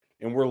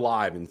And we're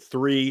live in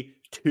 3,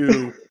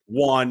 2,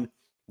 1.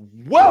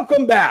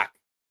 Welcome back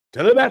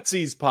to the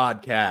Betsies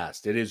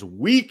podcast. It is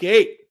week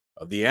 8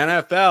 of the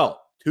NFL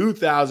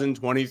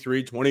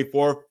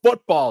 2023-24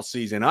 football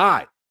season.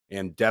 I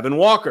am Devin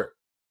Walker.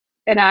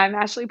 And I'm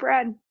Ashley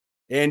Brad.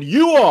 And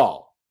you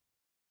all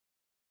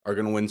are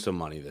going to win some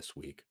money this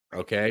week,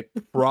 okay?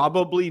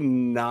 Probably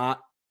not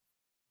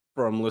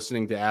from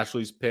listening to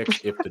Ashley's picks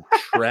if the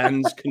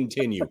trends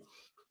continue.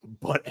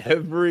 But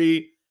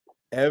every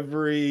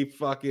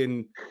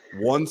fucking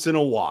once in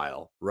a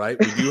while, right?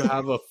 We do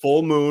have a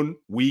full moon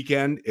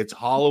weekend. It's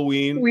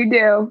Halloween. We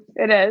do.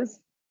 It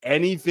is.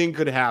 Anything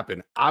could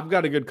happen. I've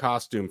got a good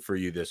costume for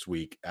you this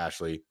week,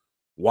 Ashley.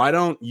 Why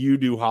don't you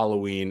do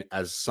Halloween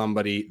as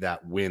somebody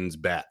that wins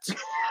bets?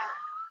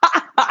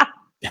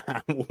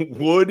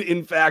 Would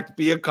in fact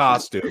be a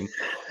costume,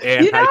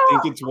 and I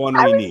think it's one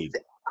we need.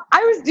 I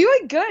was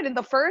doing good in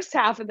the first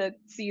half of the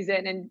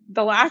season, and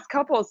the last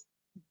couple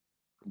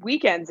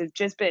weekends have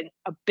just been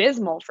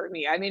abysmal for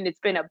me. I mean, it's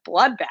been a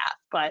bloodbath,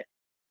 but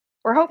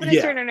we're hoping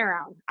to turn it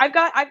around. I've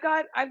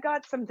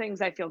got some things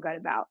I feel good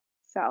about.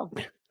 So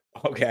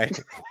okay,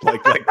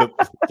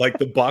 like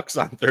the Bucks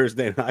on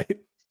Thursday night.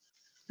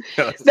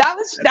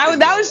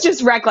 that was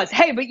just reckless.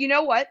 Hey, but you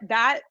know what?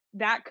 That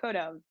could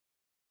have.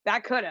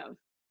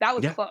 That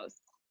was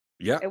close.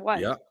 Yeah, it was.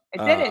 Yeah. It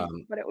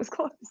didn't, but it was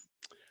close.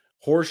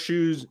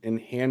 Horseshoes and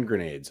hand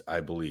grenades,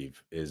 I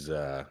believe, is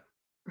the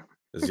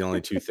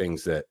only two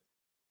things that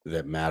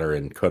matter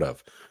and could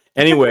have.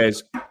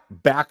 Anyways,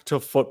 back to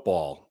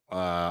football.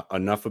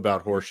 Enough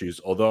about horseshoes.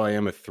 Although I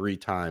am a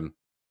 3-time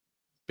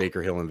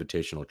Baker Hill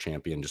Invitational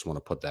champion, just want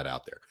to put that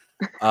out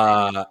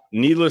there.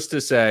 Needless to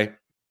say,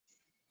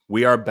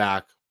 we are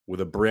back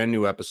with a brand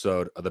new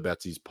episode of the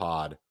Betsies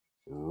pod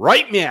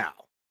right now.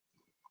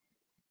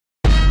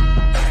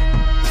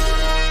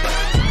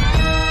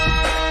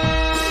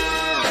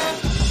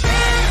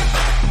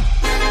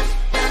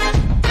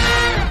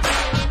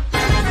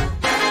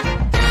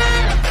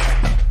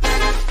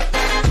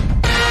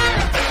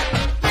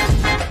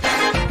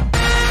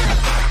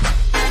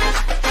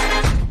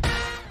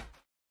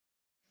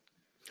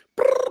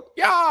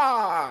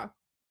 Yeah,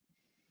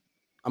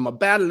 I'm a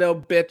bad little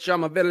bitch.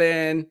 I'm a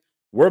villain.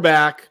 We're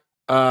back.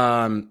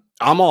 I'm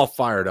all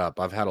fired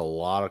up. I've had a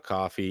lot of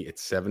coffee.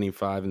 It's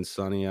 75 and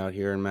sunny out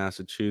here in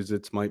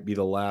Massachusetts. Might be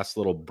the last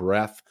little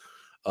breath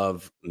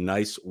of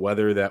nice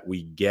weather that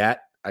we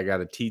get. I got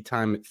a tea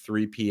time at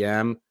 3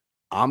 p.m.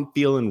 I'm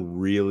feeling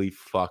really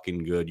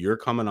fucking good. You're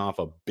coming off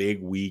a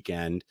big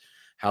weekend.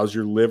 How's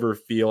your liver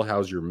feel?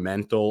 How's your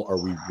mental?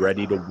 Are we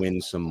ready to win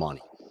some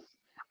money?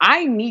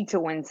 I need to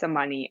win some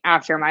money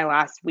after my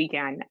last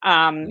weekend.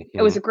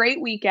 It was a great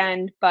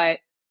weekend, but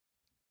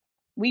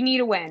we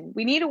need a win.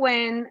 We need a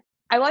win.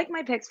 I like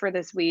my picks for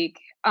this week.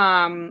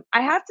 I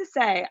have to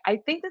say, I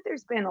think that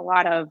there's been a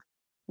lot of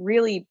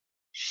really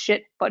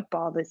shit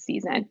football this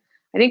season.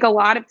 I think a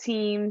lot of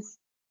teams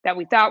that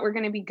we thought were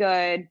going to be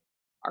good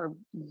are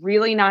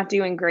really not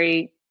doing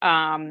great.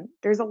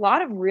 There's a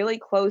lot of really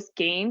close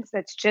games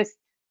that's just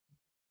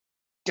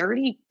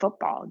dirty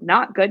football,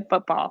 not good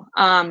football.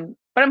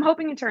 But I'm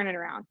hoping to turn it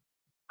around.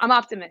 I'm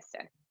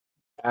optimistic.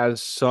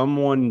 As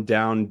someone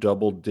down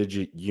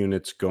double-digit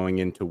units going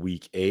into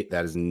week 8,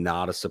 that is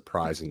not a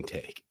surprising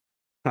take.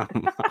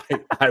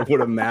 I would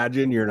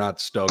imagine you're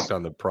not stoked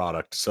on the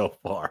product so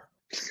far.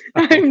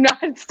 I'm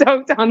not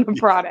stoked on the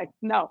product.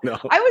 No.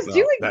 I was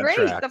doing great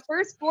the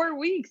first 4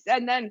 weeks,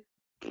 and then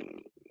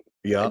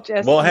it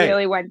just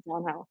really went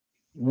downhill.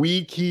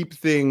 We keep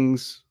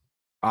things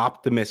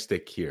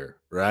optimistic here,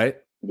 right?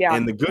 Yeah.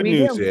 And the good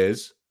news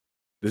is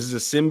this is a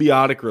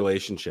symbiotic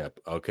relationship,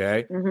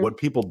 okay? Mm-hmm. What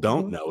people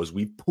don't know is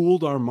we've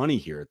pooled our money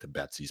here at the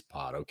Betsies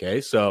pod,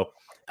 okay? So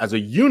as a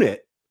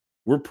unit,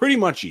 we're pretty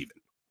much even.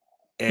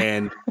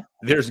 And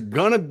there's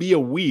going to be a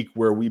week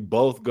where we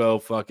both go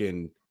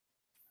fucking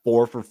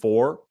 4 for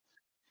 4.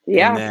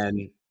 Yeah. And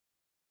then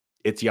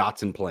it's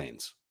yachts and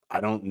planes. I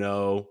don't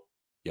know.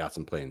 Yachts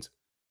and planes.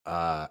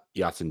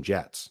 Yachts and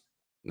jets,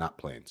 not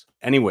planes.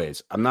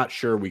 Anyways, I'm not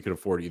sure we could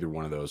afford either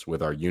one of those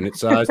with our unit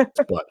size,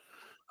 but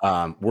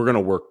we're going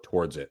to work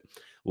towards it.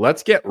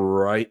 Let's get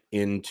right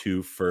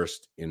into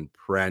first in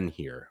Pren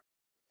here.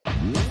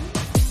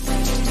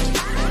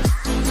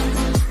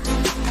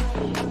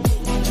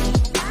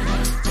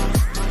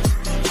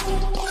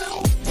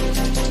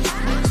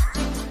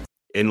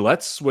 And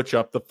let's switch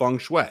up the feng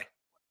shui.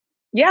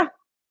 Yeah.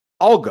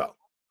 I'll go.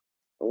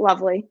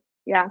 Lovely.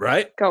 Yeah.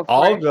 Right? Go for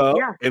I'll it. go,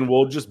 yeah. And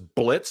we'll just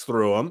blitz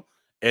through them.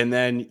 And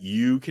then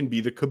you can be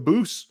the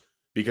caboose,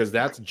 because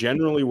that's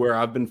generally where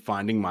I've been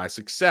finding my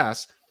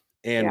success.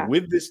 And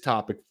with this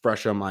topic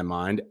fresh on my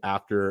mind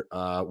after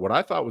what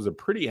I thought was a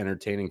pretty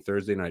entertaining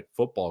Thursday night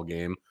football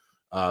game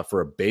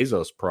for a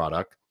Bezos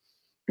product,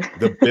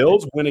 the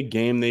Bills win a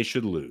game they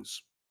should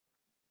lose.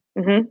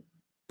 Mm-hmm.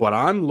 But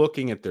I'm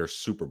looking at their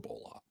Super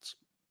Bowl odds.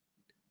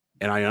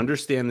 And I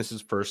understand this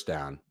is first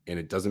down, and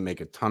it doesn't make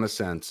a ton of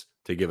sense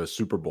to give a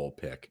Super Bowl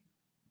pick.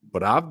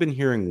 But I've been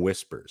hearing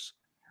whispers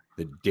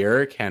that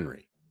Derrick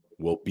Henry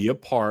will be a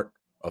part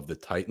of the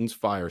Titans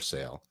fire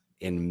sale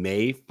and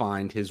may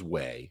find his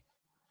way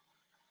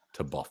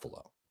to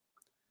Buffalo.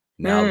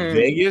 Now,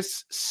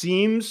 Vegas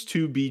seems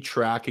to be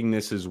tracking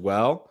this as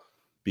well,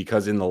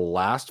 because in the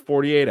last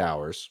 48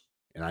 hours,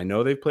 and I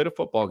know they've played a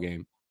football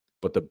game,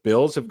 but the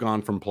Bills have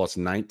gone from plus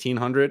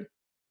 1,900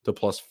 to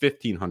plus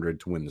 1,500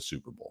 to win the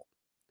Super Bowl.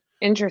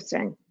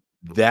 Interesting.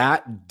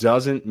 That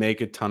doesn't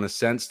make a ton of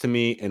sense to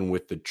me. And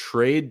with the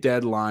trade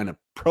deadline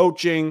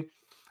approaching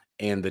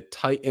and the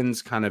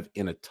Titans kind of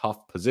in a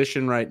tough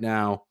position right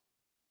now,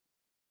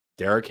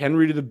 Derrick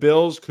Henry to the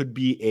Bills could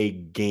be a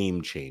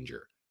game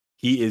changer.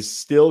 He is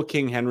still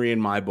King Henry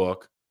in my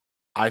book.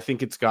 I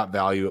think it's got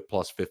value at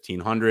plus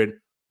 1,500.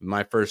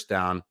 My first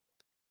down,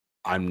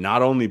 I'm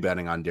not only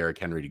betting on Derrick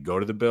Henry to go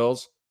to the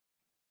Bills,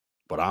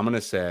 but I'm going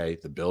to say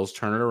the Bills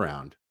turn it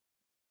around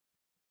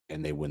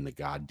and they win the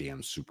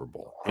goddamn Super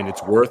Bowl. And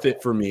it's worth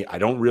it for me. I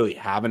don't really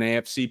have an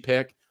AFC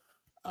pick.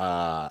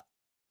 I've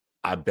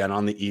been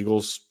on the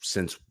Eagles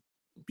since,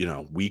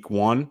 week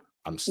one.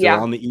 I'm still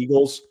on the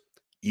Eagles.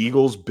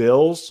 Eagles,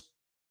 Bills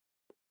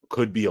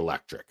could be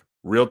electric.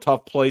 Real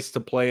tough place to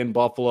play in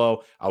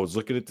Buffalo. I was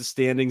looking at the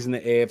standings in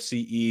the AFC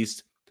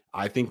East.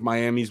 I think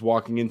Miami's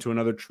walking into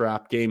another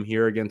trap game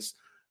here against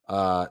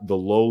the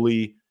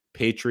lowly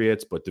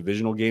Patriots, but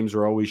divisional games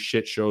are always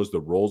shit shows. The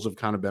roles have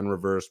kind of been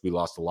reversed. We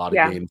lost a lot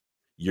of games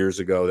years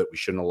ago that we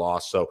shouldn't have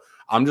lost. So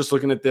I'm just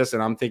looking at this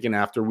and I'm thinking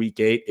after week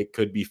 8, it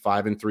could be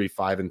 5-3,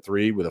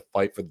 5-3 with a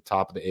fight for the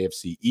top of the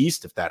AFC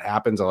East. If that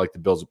happens, I like the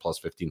Bills at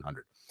plus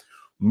 1,500.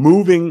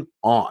 Moving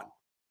on.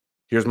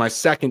 Here's my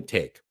second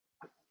take.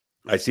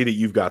 I see that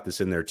you've got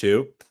this in there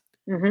too.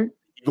 Mm-hmm.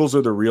 Eagles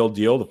are the real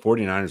deal. The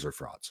 49ers are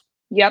frauds.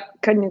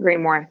 Yep. Couldn't agree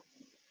more.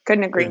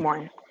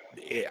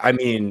 I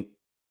mean,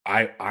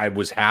 I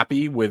was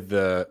happy with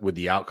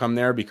the outcome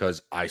there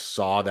because I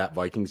saw that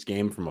Vikings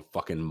game from a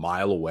fucking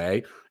mile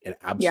away and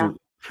absolutely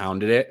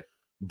pounded it.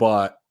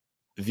 But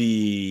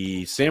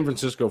the San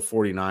Francisco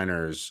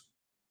 49ers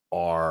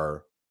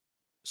are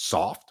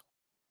soft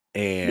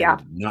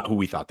and not who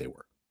we thought they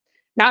were.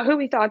 Not who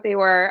we thought they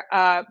were.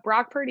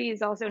 Brock Purdy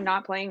is also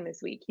not playing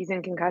this week. He's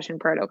in concussion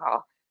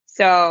protocol.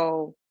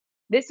 So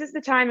this is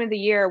the time of the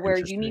year where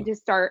you need to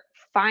start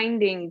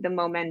finding the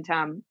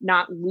momentum,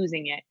 not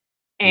losing it.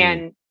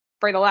 And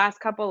for the last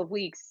couple of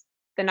weeks,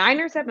 the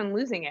Niners have been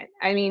losing it.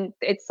 I mean,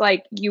 it's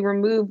like you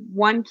remove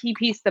one key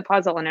piece of the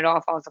puzzle and it all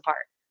falls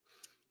apart.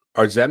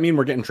 Does that mean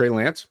we're getting Trey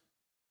Lance?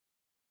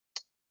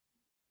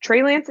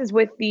 Trey Lance is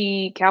with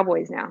the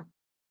Cowboys now.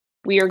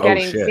 We are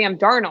getting Sam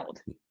Darnold.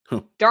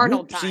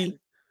 Darnold time.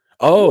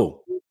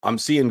 Oh, I'm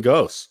seeing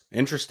ghosts.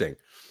 Interesting.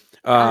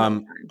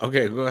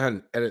 Okay, go ahead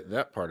and edit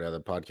that part out of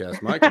the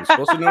podcast, Mike. I'm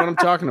supposed to know what I'm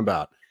talking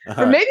about.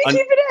 Or maybe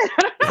keep it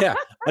in. Yeah.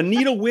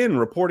 Anita Wynn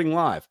reporting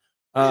live.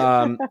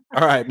 All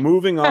right,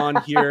 moving on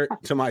here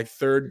to my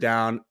third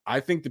down.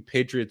 I think the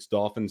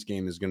Patriots-Dolphins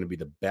game is going to be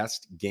the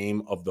best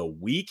game of the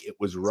week. It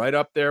was right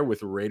up there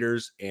with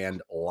Raiders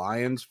and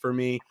Lions for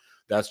me.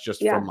 That's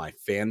just from my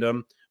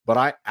fandom. But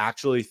I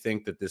actually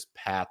think that this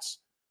Pats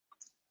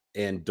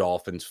and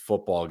Dolphins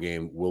football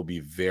game will be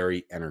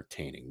very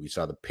entertaining. We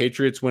saw the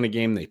Patriots win a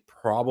game they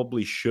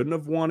probably shouldn't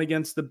have won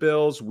against the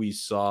Bills. We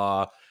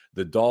saw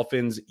the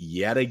Dolphins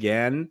yet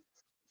again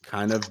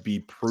kind of be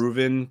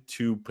proven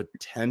to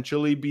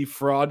potentially be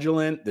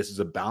fraudulent. This is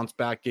a bounce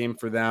back game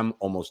for them,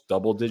 almost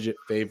double-digit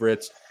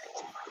favorites.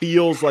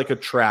 Feels like a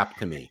trap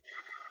to me.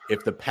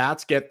 If the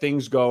Pats get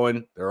things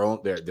going, they're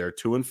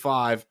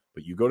 2-5,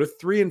 but you go to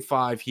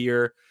 3-5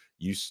 here.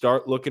 You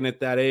start looking at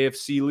that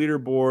AFC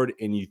leaderboard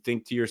and you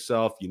think to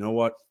yourself, you know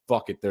what?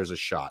 Fuck it. There's a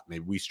shot.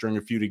 Maybe we string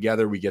a few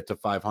together. We get to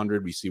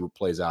 500. We see what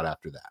plays out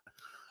after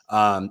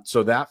that.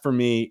 So that for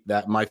me,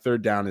 that my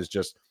third down is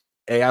just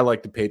A, I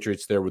like the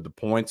Patriots there with the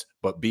points,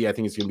 but B, I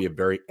think it's going to be a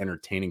very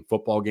entertaining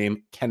football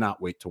game.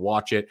 Cannot wait to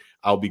watch it.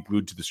 I'll be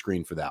glued to the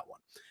screen for that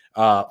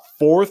one.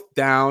 Fourth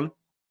down,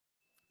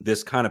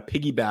 this kind of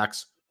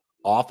piggybacks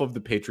off of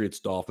the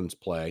Patriots-Dolphins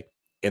play.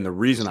 And the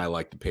reason I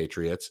like the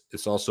Patriots,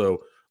 this also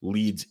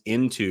leads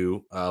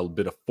into a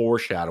bit of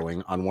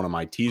foreshadowing on one of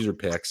my teaser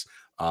picks.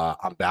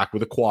 I'm back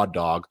with a quad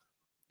dog.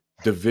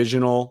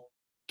 Divisional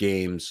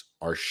games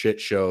are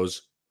shit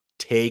shows.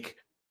 Take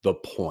the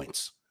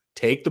points.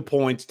 Take the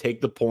points.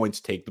 Take the points.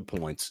 Take the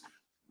points.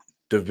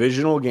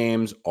 Divisional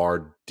games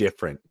are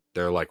different.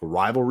 They're like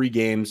rivalry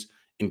games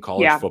in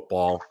college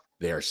football.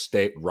 They are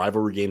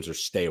rivalry games or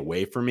stay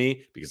away from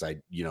me because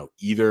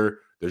either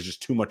there's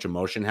just too much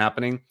emotion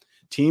happening.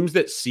 Teams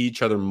that see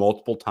each other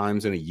multiple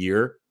times in a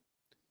year,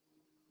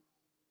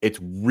 it's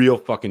real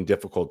fucking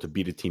difficult to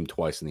beat a team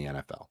twice in the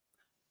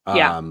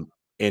NFL.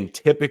 And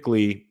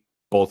typically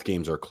both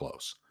games are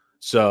close.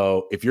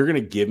 So if you're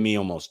going to give me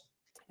almost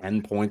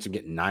 10 points and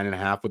get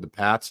 9.5 with the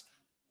Pats,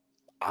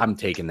 I'm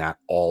taking that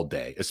all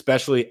day,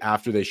 especially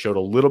after they showed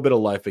a little bit of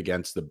life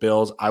against the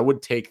Bills. I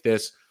would take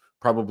this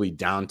probably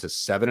down to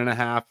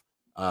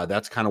 7.5.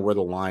 That's kind of where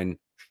the line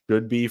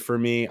should be for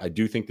me. I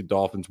do think the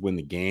Dolphins win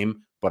the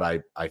game, but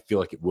I feel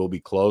like it will be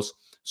close.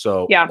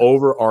 So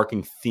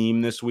overarching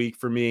theme this week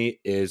for me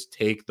is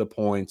take the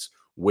points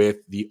with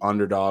the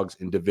underdogs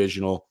in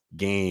divisional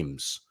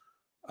games.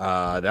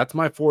 That's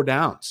my 4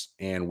 downs.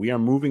 And we are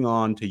moving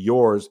on to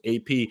yours,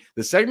 AP.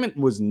 The segment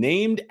was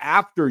named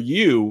after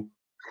you.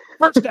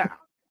 First down.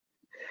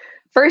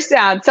 First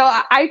down. So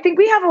I think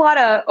we have a lot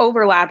of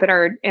overlap in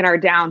our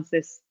downs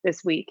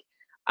this week.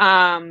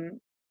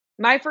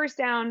 My first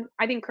down,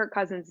 I think Kirk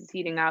Cousins is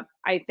heating up.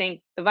 I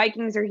think the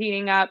Vikings are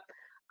heating up.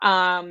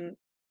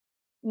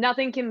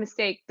 Nothing can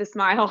mistake the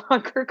smile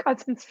on Kirk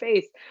Cousins'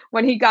 face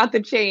when he got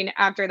the chain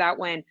after that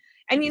win.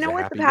 And you know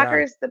what? The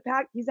Packers,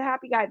 he's a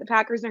happy guy. The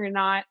Packers are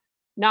not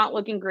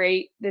looking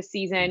great this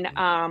season.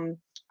 Mm-hmm.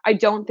 I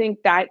don't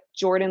think that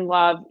Jordan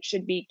Love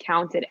should be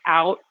counted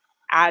out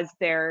as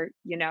their,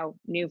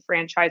 new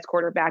franchise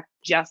quarterback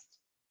just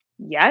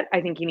yet.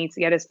 I think he needs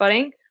to get his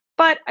footing,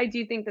 but I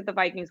do think that the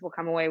Vikings will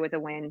come away with a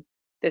win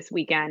this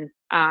weekend.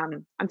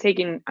 I'm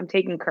taking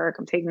Kirk.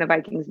 I'm taking the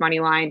Vikings money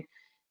line.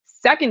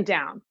 Second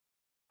down,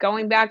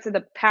 going back to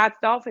the Pats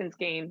Dolphins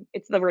game,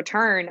 it's the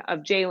return of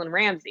Jalen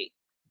Ramsey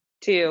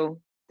to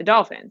the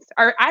Dolphins.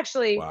 Or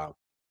actually, wow.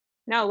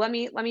 No, let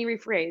me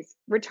rephrase.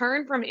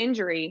 Return from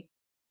injury,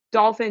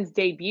 Dolphins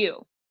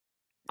debut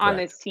on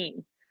Correct. this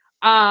team.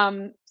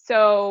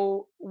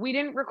 So we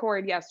didn't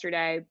record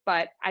yesterday,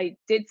 but I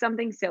did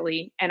something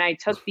silly and I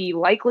took the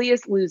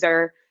likeliest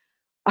loser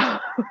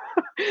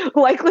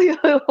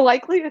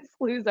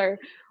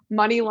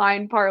money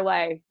line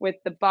parlay with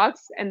the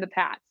Bucks and the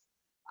Pats.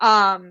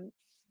 I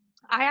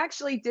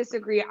actually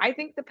disagree. I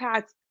think the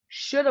Pats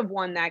should have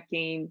won that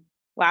game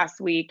last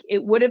week.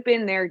 It would have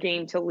been their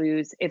game to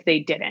lose if they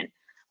didn't.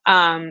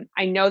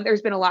 I know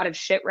there's been a lot of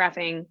shit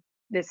reffing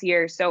this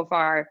year so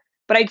far,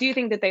 but I do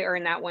think that they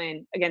earned that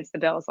win against the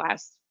Bills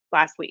last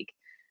week.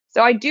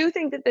 So I do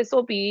think that this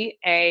will be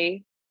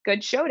a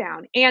good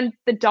showdown. And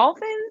the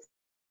Dolphins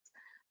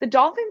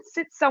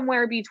sit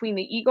somewhere between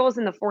the Eagles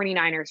and the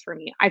 49ers for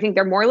me. I think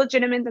they're more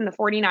legitimate than the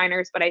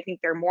 49ers, but I think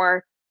they're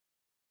more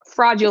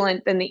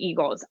fraudulent than the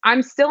Eagles.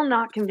 I'm still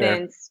not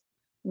convinced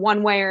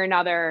one way or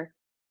another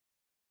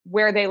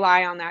where they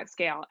lie on that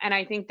scale. And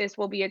I think this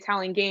will be a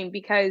telling game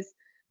because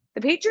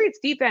the Patriots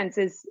defense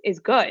is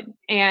good.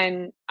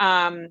 And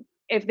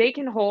if they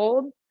can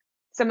hold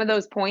some of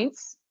those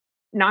points,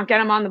 not get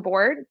them on the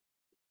board,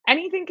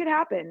 anything could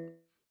happen.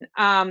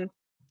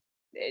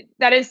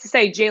 That is to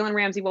say, Jalen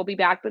Ramsey will be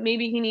back, but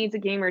maybe he needs a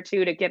game or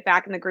two to get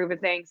back in the groove of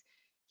things.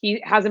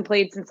 He hasn't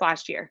played since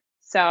last year.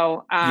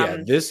 So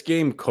this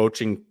game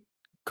coaching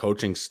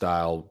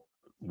style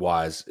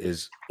wise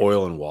is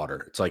oil and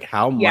water. It's like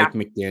how Mike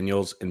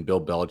McDaniels and Bill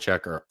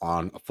Belichick are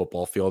on a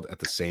football field at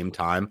the same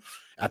time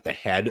at the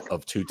head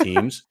of two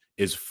teams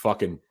is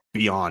fucking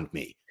beyond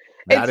me.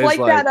 That is like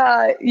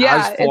that,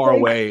 as far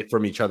away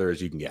from each other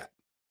as you can get.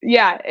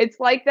 Yeah, it's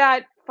like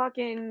that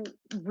fucking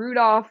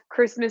Rudolph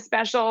Christmas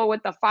special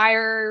with the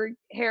fire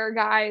hair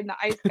guy and the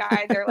ice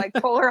guy. They're like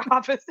polar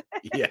opposites.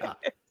 Yeah.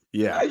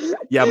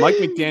 Mike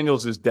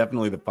McDaniels is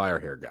definitely the fire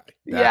hair guy.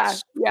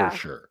 That's for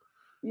sure.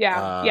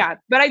 Yeah.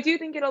 But I do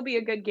think it'll be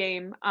a good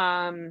game.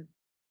 I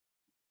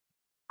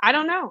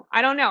don't know.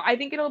 I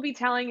think it'll be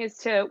telling as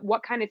to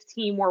what kind of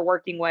team we're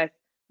working with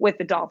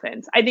the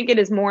Dolphins. I think it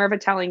is more of a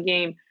telling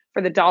game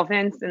for the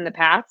Dolphins than the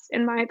Pats,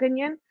 in my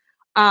opinion.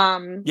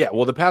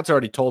 Well, the Pats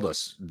already told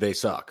us they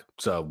suck,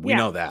 so we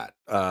know that.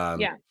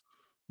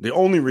 The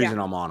only reason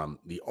I'm on them,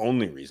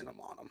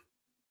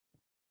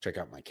 check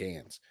out my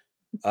cans,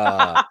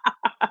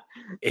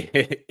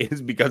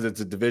 is because it's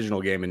a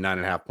divisional game and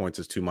 9.5 points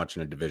is too much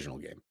in a divisional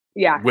game.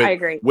 Yeah, I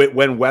agree.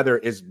 When weather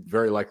is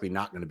very likely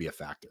not going to be a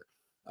factor.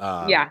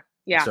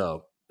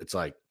 So it's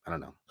like, I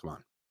don't know. Come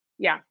on.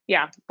 Yeah.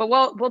 But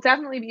we'll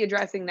definitely be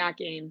addressing that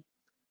game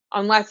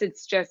unless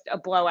it's just a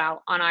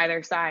blowout on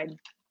either side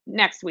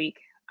next week.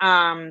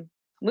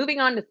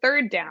 Moving on to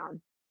third down,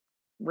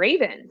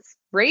 Ravens.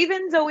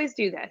 Ravens always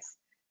do this.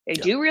 They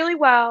do really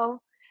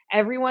well.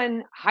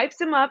 Everyone hypes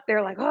them up.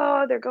 They're like,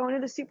 oh, they're going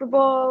to the Super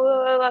Bowl.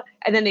 Blah, blah, blah.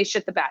 And then they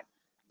shit the bed.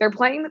 They're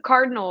playing the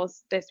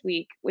Cardinals this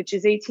week, which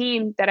is a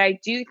team that I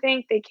do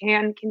think they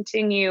can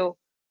continue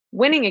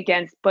winning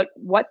against. But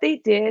what they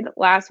did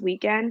last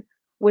weekend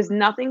was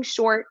nothing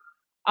short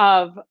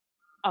of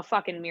a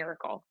fucking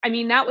miracle. I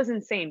mean, that was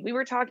insane. We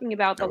were talking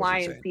about the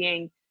Lions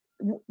being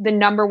the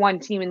number one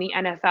team in the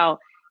NFL,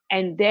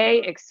 and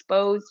they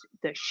exposed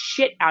the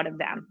shit out of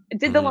them.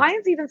 Did the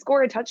Lions even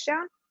score a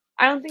touchdown?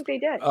 I don't think they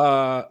did.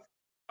 Or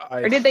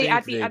did they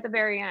at the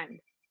very end?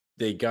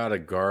 They got a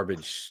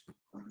garbage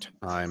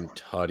time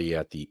tutty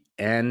at the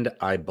end,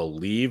 I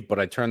believe, but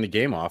I turned the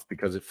game off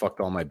because it fucked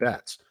all my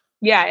bets.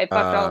 Yeah, it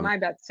fucked all of my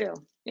bets too.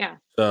 Yeah.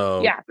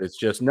 So it's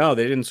just no,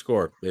 they didn't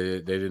score.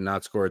 They did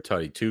not score a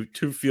tutty.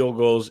 Two field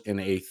goals in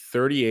a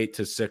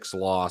 38-6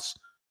 loss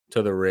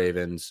to the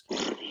Ravens.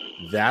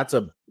 That's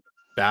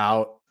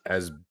about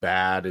as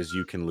bad as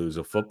you can lose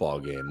a football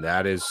game.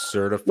 That is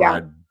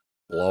certified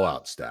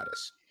blowout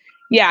status.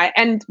 Yeah,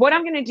 and what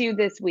I'm going to do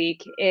this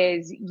week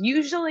is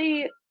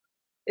usually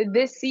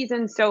this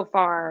season so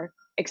far,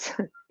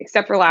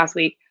 except for last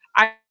week,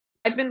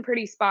 I've been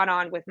pretty spot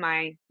on with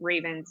my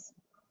Ravens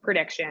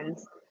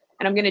predictions.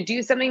 And I'm going to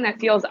do something that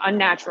feels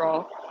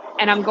unnatural.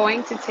 And I'm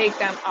going to take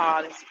them.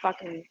 Oh, this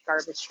fucking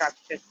garbage truck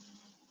just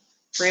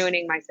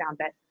ruining my sound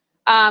bit.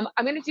 I'm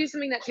going to do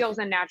something that feels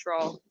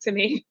unnatural to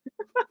me,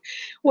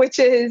 which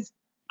is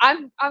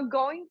I'm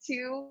going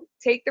to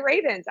take the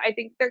Ravens. I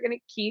think they're going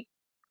to keep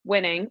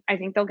winning. I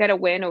think they'll get a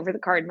win over the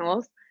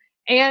Cardinals.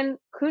 And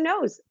who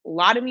knows? A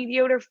lot of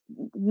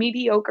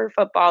mediocre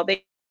football.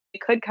 They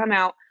could come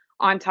out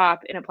on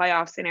top in a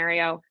playoff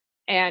scenario.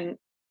 And,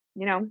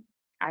 you know,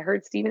 I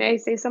heard Stephen A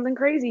say something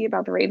crazy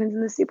about the Ravens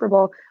in the Super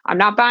Bowl. I'm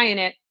not buying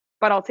it,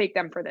 but I'll take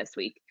them for this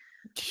week.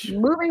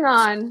 Moving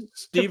on.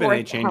 Stephen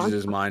A changes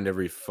his mind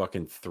every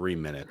fucking 3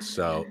 minutes.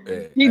 So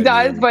he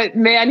does, but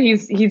man,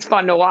 he's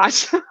fun to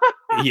watch.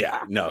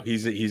 Yeah, no,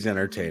 he's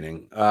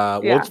entertaining.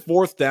 Well, it's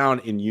fourth down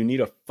and you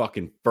need a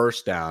fucking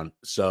first down.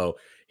 So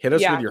hit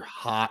us with your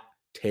hot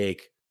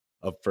take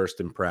of first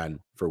and pren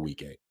for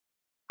week 8.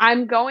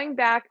 I'm going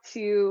back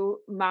to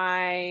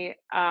my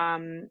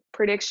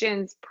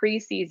predictions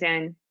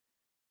preseason.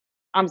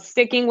 I'm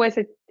sticking with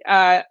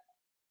a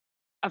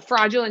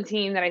fraudulent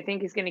team that I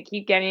think is going to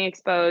keep getting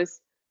exposed.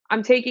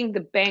 I'm taking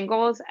the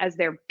Bengals as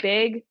their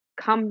big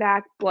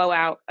comeback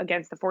blowout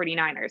against the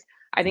 49ers.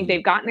 I think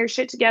they've gotten their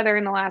shit together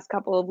in the last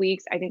couple of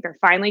weeks. I think they're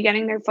finally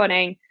getting their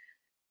footing.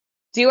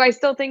 Do I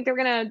still think they're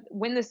going to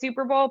win the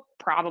Super Bowl?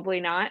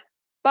 Probably not.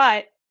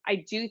 But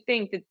I do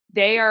think that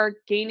they are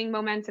gaining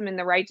momentum in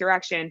the right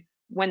direction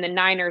when the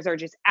Niners are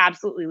just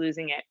absolutely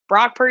losing it.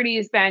 Brock Purdy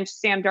is benched.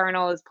 Sam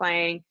Darnold is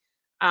playing.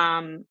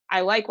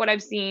 I like what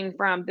I've seen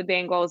from the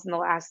Bengals in the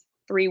last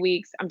 3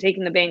 weeks. I'm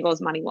taking the Bengals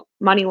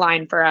money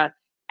line for a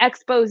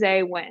expose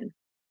win.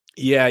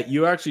 Yeah,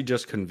 you actually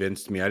just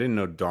convinced me. I didn't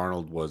know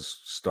Darnold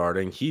was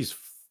starting. He's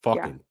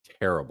fucking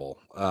terrible.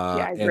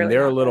 And really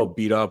they're a little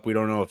beat up. We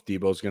don't know if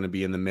Debo's going to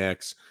be in the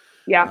mix.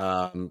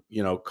 Yeah.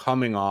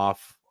 Coming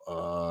off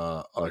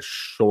a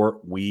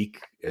short week,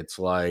 it's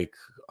like,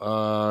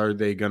 are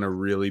they going to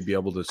really be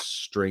able to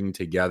string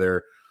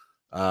together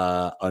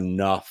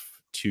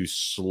enough to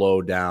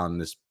slow down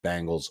this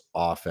Bengals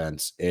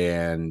offense?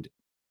 And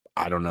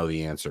I don't know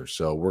the answer.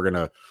 So we're going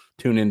to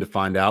tune in to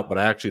find out. But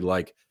I actually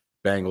like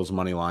Bengals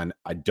money line.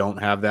 I don't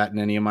have that in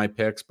any of my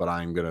picks, but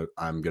I'm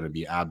gonna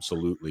be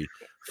absolutely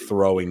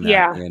throwing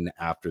that in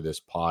after this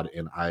pod.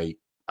 And I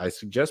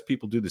suggest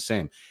people do the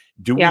same.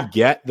 Do we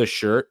get the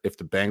shirt if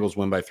the Bengals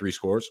win by 3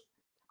 scores?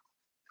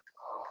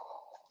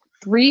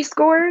 3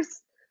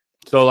 scores?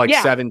 So like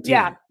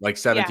 17, like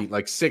 17,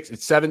 like 6.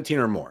 It's 17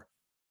 or more.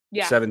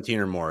 Yeah, 17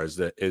 or more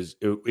is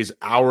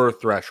our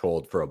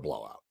threshold for a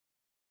blowout.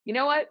 You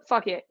know what?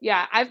 Fuck it.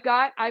 Yeah, I've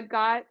got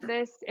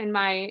this in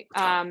my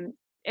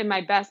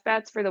best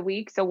bets for the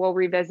week, so we'll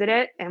revisit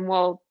it and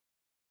we'll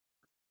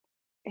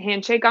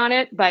handshake on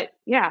it. But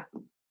yeah,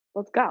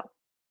 let's go.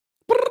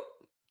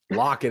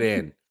 Lock it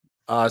in.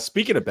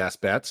 Speaking of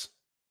best bets,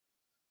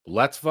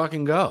 let's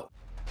fucking go.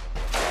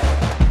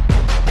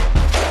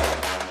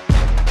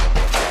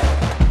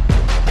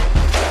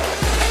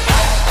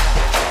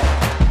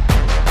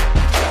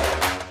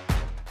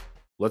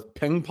 Let's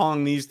ping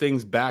pong these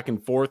things back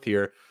and forth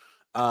here.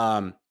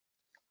 I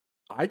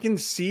can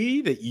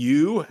see that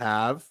you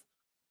have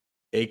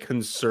a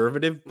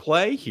conservative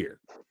play here,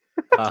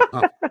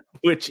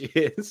 which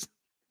is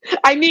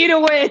I need a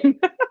win.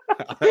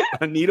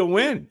 I need a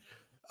win.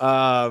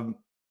 I'm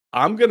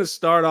going to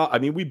start off. I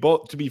mean, we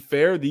both, to be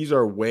fair, these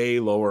are way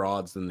lower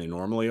odds than they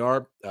normally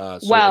are.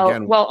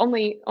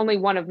 Only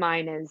one of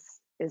mine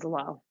is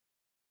low.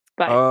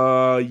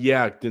 But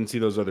didn't see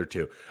those other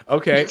 2.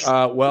 Okay.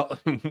 Well,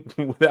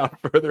 without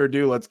further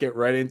ado, let's get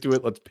right into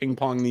it. Let's ping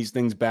pong these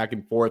things back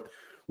and forth.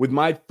 With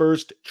my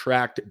first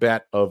tracked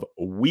bet of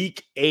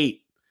week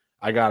 8,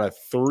 I got a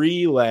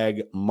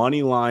 3-leg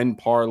money line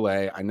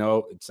parlay. I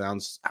know it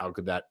sounds, how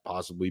could that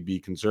possibly be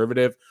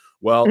conservative?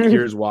 Well,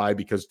 here's why,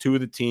 because 2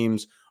 of the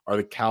teams are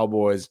the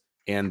Cowboys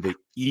and the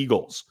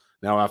Eagles.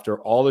 Now, after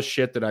all the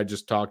shit that I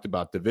just talked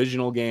about,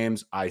 divisional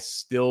games, I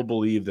still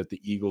believe that the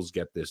Eagles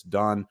get this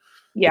done.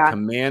 Yeah. The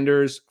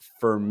Commanders,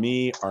 for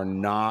me, are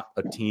not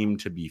a team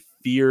to be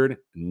feared.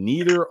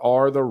 Neither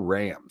are the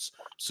Rams.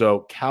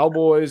 So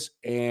Cowboys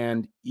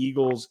and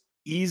Eagles,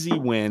 easy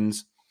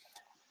wins.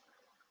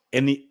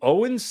 And the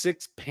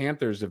 0-6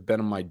 Panthers have been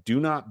on my do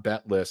not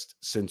bet list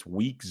since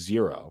week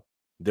 0.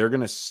 They're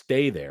going to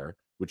stay there,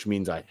 which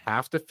means I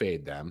have to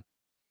fade them.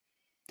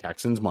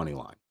 Texans money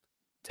line.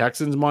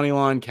 Texans money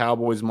line,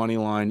 Cowboys money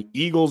line,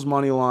 Eagles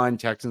money line,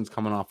 Texans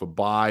coming off a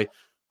bye.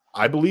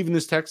 I believe in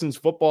this Texans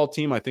football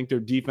team. I think their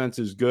defense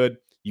is good.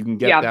 You can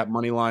get that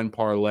money line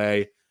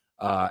parlay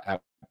at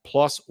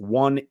plus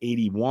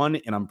 181,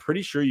 and I'm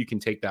pretty sure you can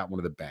take that one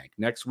to the bank.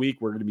 Next week,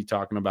 we're going to be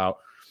talking about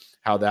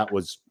how that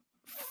was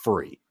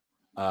free.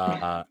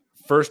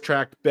 First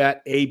track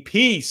bet,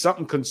 AP,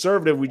 something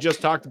conservative. We just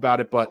talked about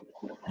it, but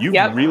you're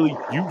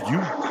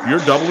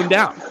doubling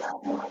down.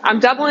 I'm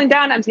doubling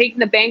down. I'm taking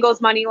the Bengals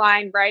money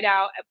line right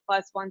out at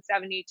plus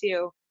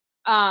 172.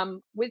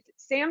 With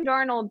Sam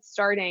Darnold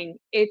starting,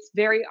 it's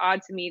very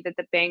odd to me that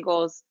the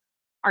Bengals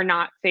are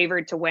not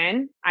favored to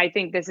win. I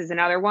think this is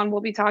another one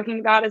we'll be talking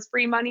about as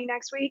free money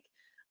next week.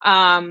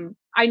 I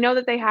know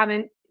that they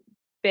haven't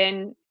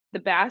been the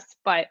best,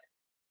 but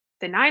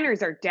the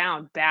Niners are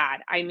down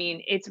bad. I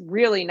mean, it's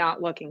really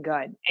not looking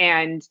good.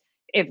 And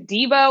if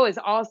Debo is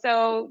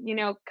also,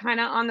 kind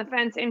of on the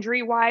fence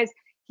injury-wise,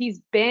 he's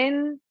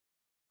been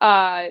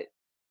day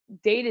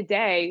to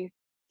day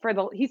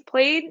he's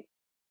played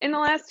in the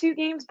last 2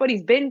 games, but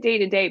he's been day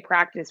to day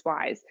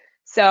practice-wise.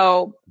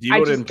 So, I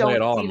Debo just didn't play at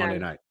don't all see on Monday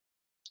them. night.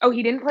 Oh,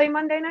 he didn't play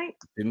Monday night?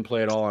 Didn't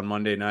play at all on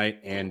Monday night,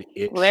 and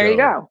it Well, there you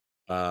showed.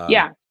 go.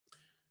 Yeah.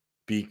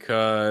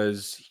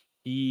 Because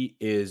he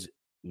is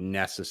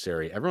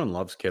necessary. Everyone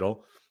loves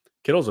Kittle.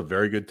 Kittle's a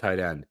very good tight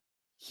end.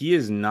 He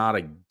is not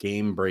a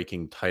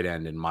game-breaking tight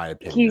end, in my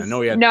opinion. I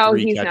know he had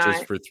 3 catches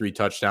not. for 3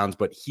 touchdowns,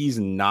 but he's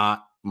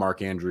not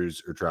Mark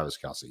Andrews or Travis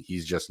Kelce.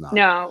 He's just not.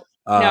 No,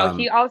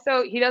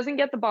 he doesn't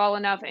get the ball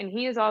enough, and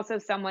he is also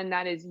someone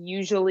that is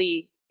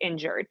usually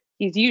injured.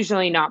 He's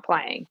usually not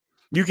playing.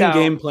 You can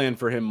game plan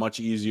for him much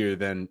easier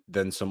than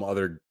some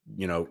other,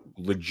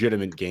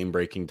 legitimate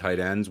game-breaking tight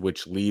ends,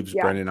 which leaves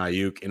Brandon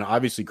Ayuk. And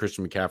obviously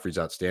Christian McCaffrey's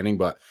outstanding,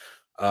 but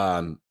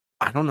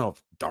I don't know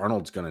if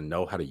Darnold's going to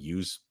know how to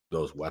use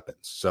those weapons.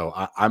 So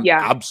I'm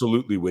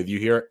absolutely with you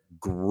here.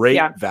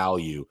 Great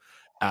value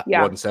at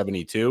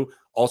 172.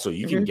 Also,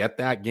 you can get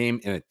that game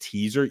in a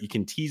teaser. You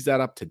can tease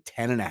that up to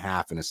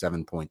 10.5 in a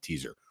 7-point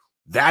teaser.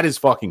 That is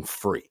fucking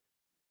free.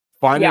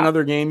 Find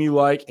another game you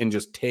like and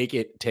just take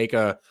a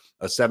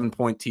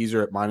 7-point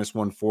teaser at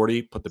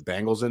 -140, put the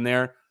Bengals in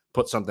there,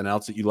 put something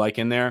else that you like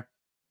in there.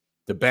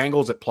 The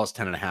Bengals at plus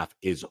 10.5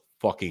 is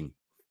fucking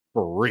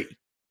free.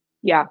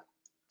 Yeah.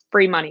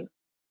 Free money.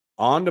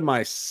 On to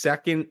my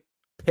second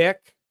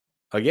pick.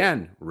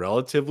 Again,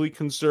 relatively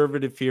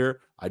conservative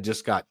here. I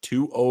just got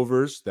 2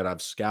 overs that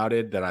I've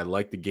scouted that I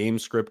like the game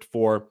script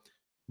for.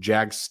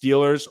 Jags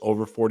Steelers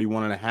over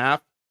 41.5.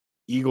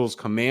 Eagles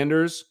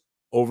Commanders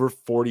over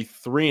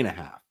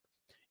 43.5.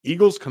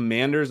 Eagles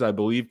Commanders, I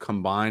believe,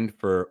 combined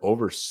for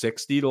over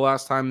 60 the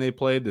last time they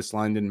played. This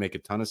line didn't make a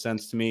ton of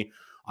sense to me.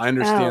 I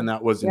understand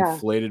that was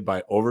inflated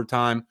by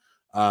overtime,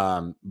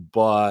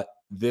 but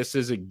this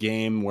is a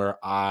game where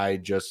I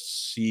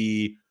just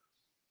see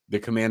the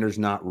Commanders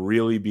not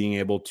really being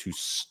able to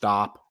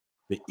stop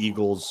the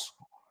Eagles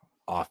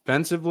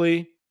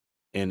offensively.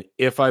 And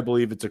if I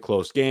believe it's a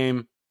close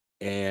game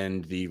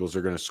and the Eagles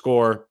are going to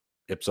score,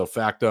 ipso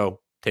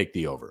facto, take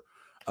the over.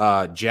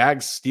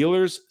 Jags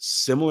Steelers,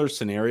 similar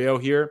scenario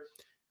here.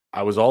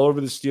 I was all over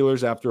the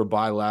Steelers after a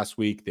bye last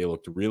week. They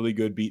looked really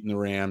good beating the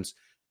Rams.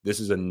 This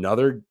is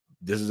another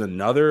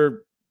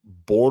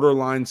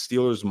borderline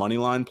Steelers money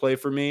line play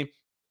for me.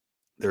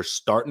 They're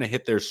starting to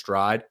hit their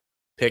stride.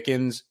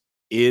 Pickens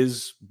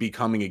is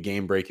becoming a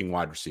game-breaking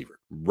wide receiver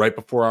right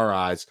before our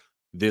eyes.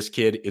 This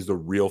kid is the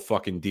real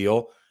fucking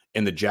deal,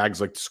 and the Jags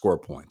like to score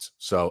points.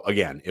 So,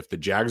 again, if the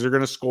Jags are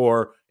going to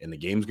score and the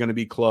game's going to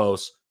be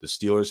close, the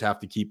Steelers have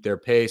to keep their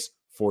pace.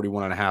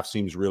 41.5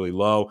 seems really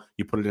low.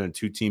 You put it in a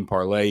 2-team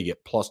parlay, you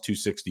get plus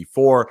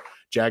 264.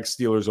 Jags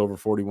Steelers over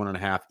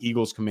 41.5.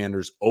 Eagles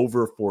Commanders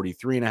over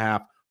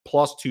 43.5.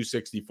 Plus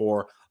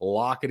 264.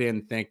 Lock it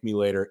in. Thank me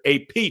later.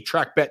 AP,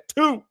 track bet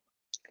 2.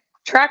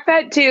 Track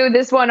bet 2.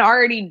 This one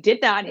already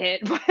did not hit,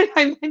 but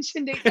I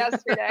mentioned it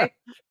yesterday.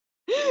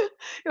 It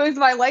was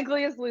my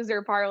likeliest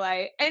loser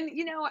parlay. And,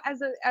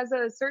 as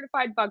a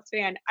certified Bucs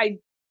fan,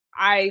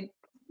 I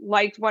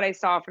liked what I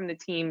saw from the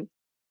team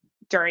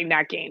during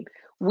that game.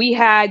 We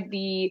had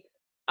the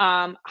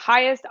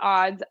highest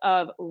odds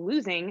of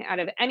losing out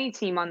of any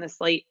team on the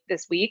slate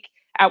this week.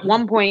 At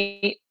one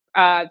point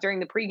during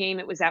the pregame,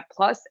 it was at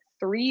plus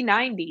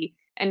 390.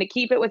 And to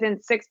keep it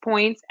within 6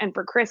 points and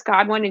for Chris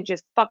Godwin to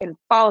just fucking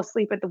fall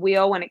asleep at the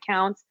wheel when it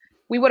counts,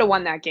 we would have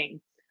won that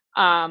game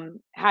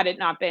had it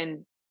not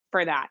been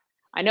for that.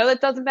 I know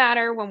that doesn't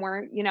matter when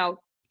we're,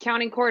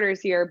 counting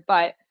quarters here,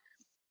 but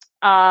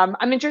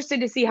I'm interested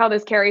to see how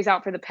this carries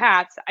out for the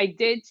Pats. I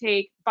did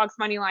take Bucs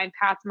money line,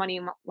 Pats money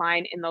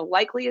line in the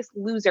likeliest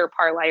loser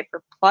parlay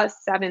for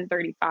plus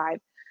 735.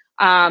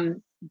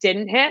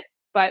 Didn't hit,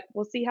 but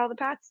we'll see how the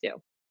Pats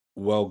do.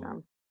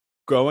 Well,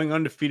 going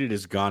undefeated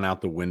has gone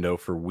out the window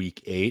for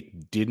week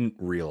 8. Didn't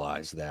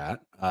realize that.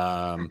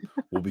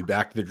 We'll be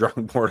back to the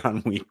drawing board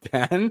on week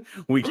 10.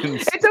 We can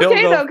it's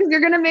okay though, because you're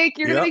gonna make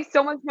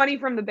so much money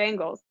from the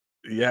Bengals.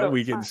 Yeah, so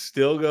we can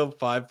still go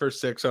 5 for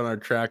 6 on our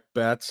track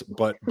bets,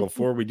 but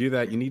before we do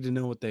that, you need to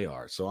know what they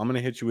are. So I'm going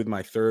to hit you with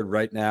my third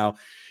right now.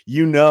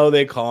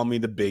 They call me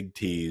the big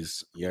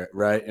tease, yeah,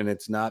 right? And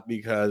it's not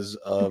because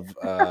of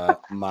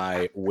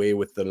my way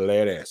with the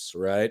lettuce,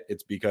 right?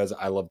 It's because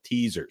I love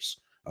teasers.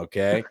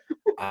 Okay,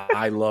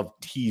 I love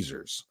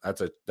teasers.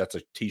 That's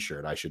a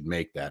t-shirt. I should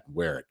make that and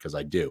wear it because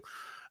I do.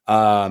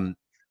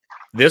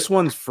 This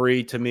one's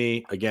free to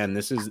me. Again,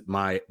 this is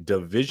my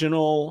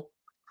divisional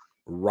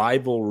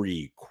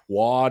rivalry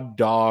quad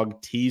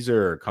dog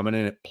teaser coming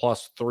in at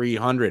plus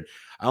 300.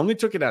 I only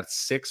took it at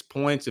 6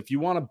 points. If you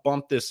want to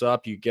bump this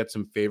up, you get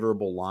some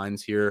favorable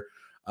lines here.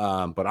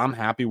 But I'm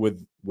happy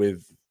with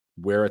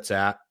where it's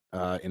at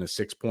in a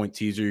 6-point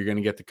teaser. You're going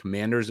to get the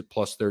Commanders at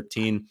plus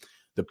 13,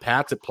 the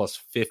Pats at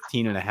plus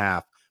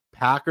 15.5,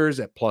 Packers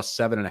at plus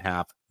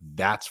 7.5.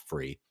 That's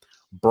free.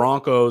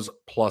 Broncos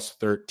plus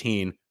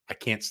 13. I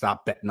can't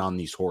stop betting on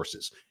these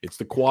horses. It's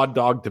the Quad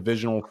Dog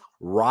Divisional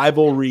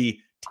Rivalry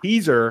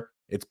teaser.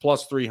 It's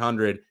plus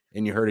 300,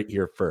 and you heard it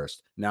here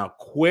first. Now,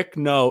 quick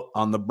note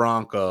on the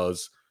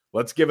Broncos.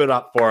 Let's give it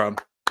up for them.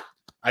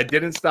 I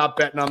didn't stop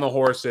betting on the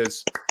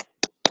horses,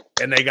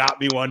 and they got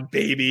me one,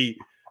 baby.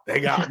 They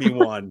got me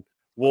one.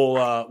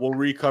 We'll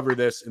recover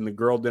this in the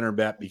girl dinner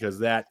bet because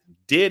that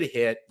did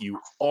hit. You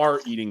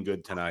are eating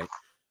good tonight,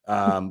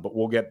 but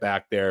we'll get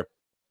back there.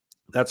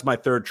 That's my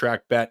third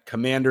track bet.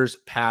 Commanders,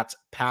 Pats,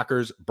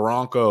 Packers,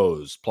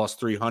 Broncos, plus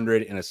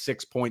 300 and a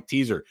 6-point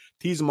teaser.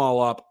 Tease them all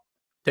up.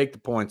 Take the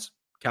points.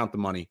 Count the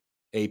money.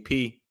 AP,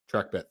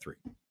 track bet 3.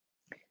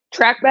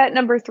 Track bet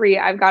number 3,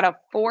 I've got a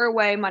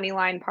 4-way money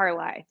line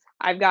parlay.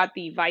 I've got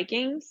the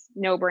Vikings,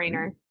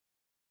 no-brainer,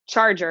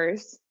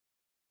 Chargers,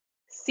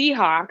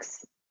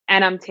 Seahawks,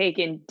 and I'm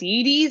taking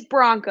DD's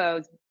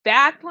Broncos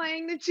back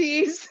playing the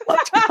Chiefs.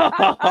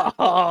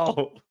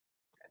 Oh,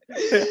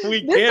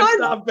 we can't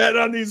stop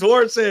betting on these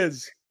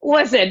horses.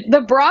 Listen,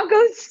 the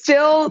Broncos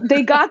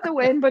they got the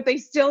win, but they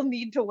still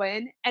need to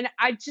win. And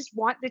I just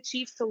want the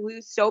Chiefs to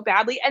lose so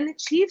badly. And the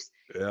Chiefs,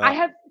 I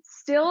have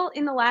still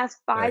in the last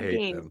 5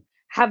 games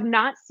have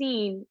not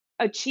seen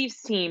a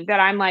Chiefs team that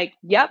I'm like,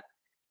 yep,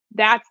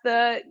 that's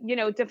the,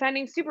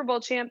 defending Super Bowl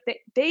champ.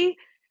 They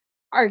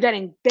are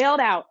getting bailed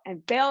out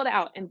and bailed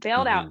out and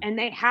bailed out, and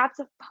they have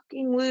to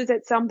fucking lose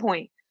at some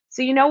point.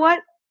 So you know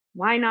what?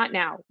 Why not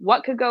now?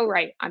 What could go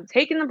right? I'm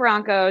taking the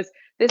Broncos.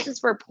 This is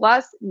for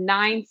plus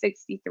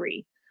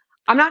 963.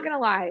 I'm not going to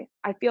lie.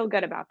 I feel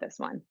good about this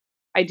one.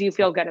 I do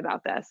feel good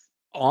about this.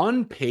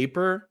 On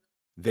paper,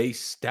 they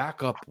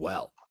stack up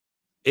well.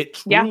 It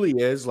truly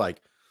is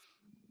like,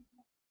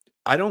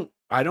 I don't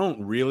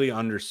really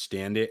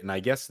understand it. And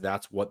I guess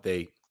that's what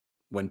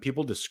when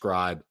people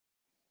describe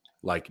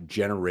like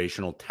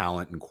generational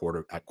talent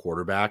at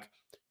quarterback,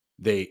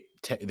 they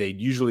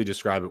usually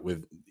describe it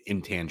with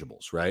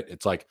intangibles, right?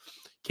 It's like,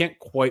 can't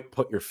quite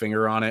put your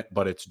finger on it,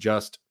 but it's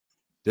just,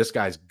 this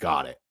guy's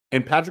got it.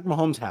 And Patrick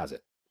Mahomes has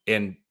it.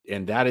 And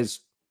that is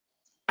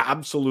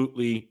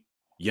absolutely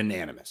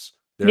unanimous.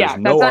 There's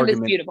no that's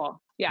argument.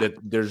 Undisputable. Yeah.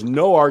 There's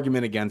no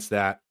argument against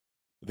that.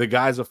 The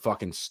guy's a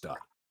fucking stud.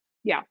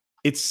 Yeah.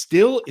 It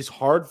still is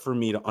hard for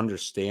me to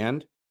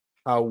understand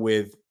how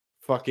with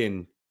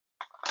fucking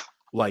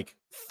like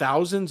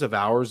thousands of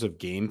hours of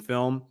game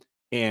film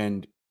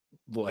and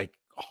like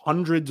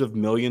hundreds of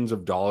millions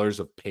of dollars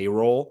of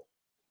payroll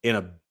in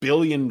a $1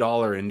 billion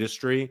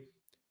industry,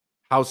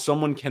 how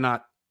someone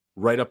cannot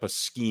write up a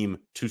scheme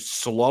to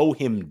slow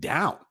him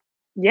down.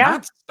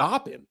 Not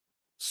stop him,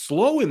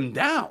 slow him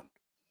down.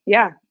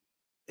 Yeah.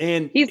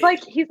 And he's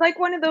like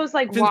one of those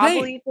like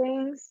wobbly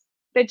things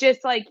that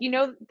just like,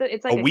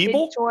 it's like a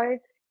kid's toy.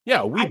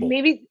 Yeah, a Weeble.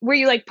 Maybe where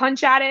you like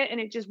punch at it and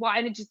it just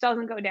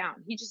doesn't go down.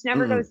 He just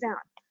never goes down.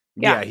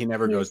 Yeah, he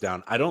never goes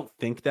down. I don't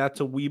think that's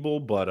a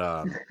Weeble, but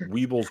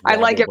Weebles wobble, I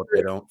like it, but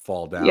they don't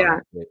fall down. Yeah,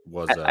 it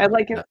was. I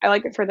like it. I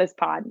like it for this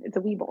pod. It's a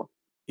Weeble.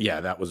 Yeah,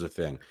 that was a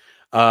thing.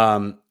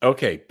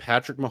 Okay,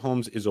 Patrick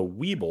Mahomes is a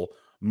Weeble.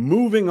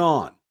 Moving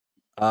on.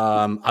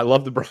 I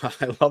love the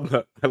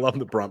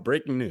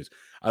breaking news.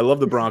 I love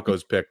the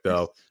Broncos pick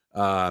though.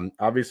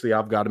 Obviously,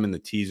 I've got him in the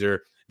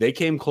teaser. They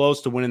came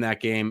close to winning that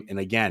game. And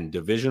again,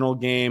 divisional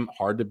game,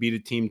 hard to beat a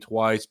team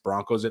twice.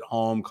 Broncos at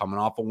home, coming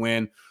off a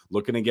win,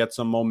 looking to get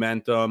some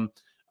momentum.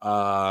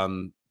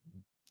 Russell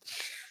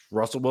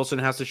Wilson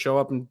has to show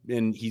up and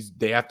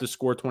they have to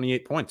score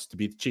 28 points to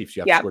beat the Chiefs.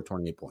 You have to score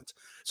 28 points.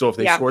 So if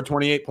they score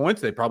 28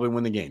 points, they probably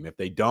win the game. If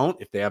they don't,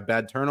 if they have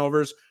bad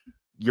turnovers,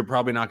 you're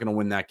probably not going to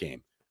win that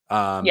game.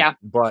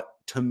 But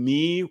to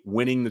me,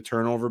 winning the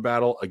turnover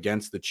battle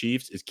against the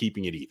Chiefs is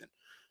keeping it even.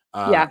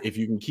 If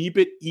you can keep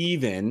it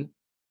even,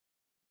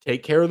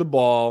 take care of the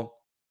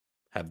ball,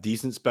 have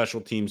decent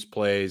special teams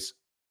plays,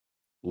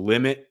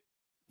 limit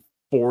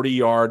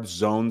 40-yard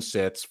zone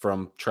sits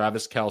from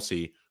Travis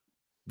Kelce,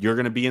 you're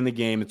going to be in the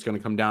game. It's going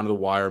to come down to the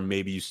wire.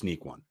 Maybe you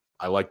sneak one.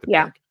 I like the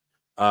pick.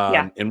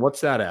 And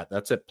what's that at?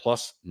 That's at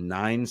plus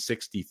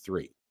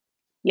 963.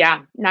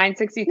 Yeah,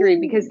 963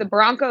 because the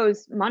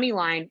Broncos money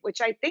line,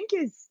 which I think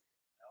is,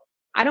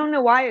 I don't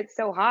know why it's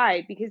so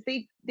high because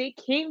they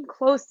came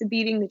close to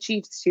beating the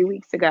Chiefs 2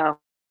 weeks ago.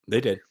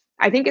 They did.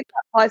 I think it's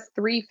plus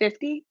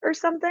 350 or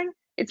something.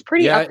 It's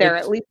pretty up there.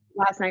 At least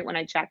last night when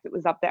I checked, it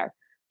was up there.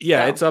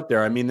 Yeah, it's up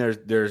there. I mean, there's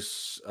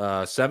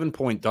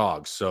 7-point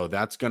dogs, so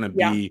that's gonna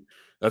be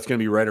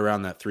right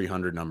around that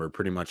 300 number,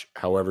 pretty much.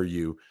 However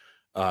you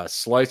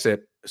slice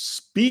it.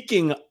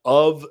 Speaking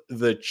of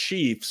the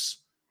Chiefs,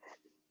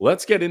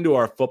 let's get into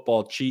our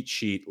football cheat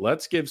sheet.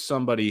 Let's give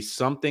somebody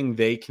something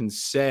they can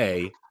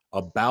say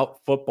about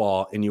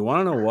football. And you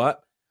want to know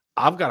what?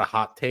 I've got a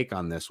hot take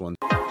on this one.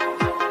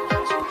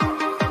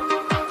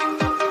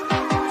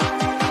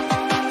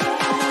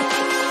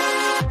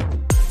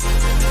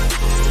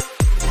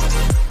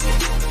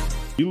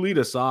 You lead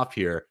us off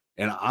here,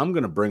 and I'm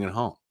going to bring it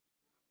home.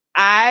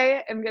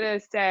 I am going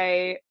to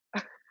say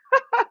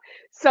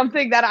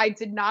something that I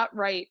did not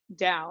write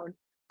down,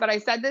 but I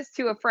said this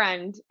to a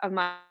friend of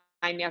mine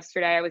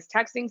yesterday. I was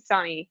texting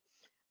Sunny,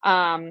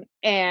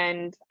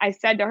 and I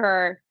said to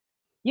her,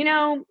 You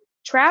know,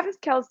 Travis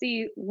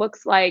Kelce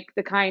looks like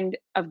the kind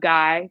of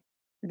guy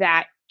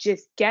that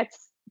just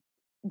gets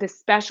the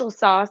special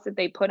sauce that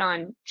they put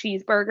on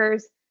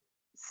cheeseburgers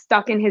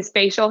stuck in his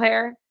facial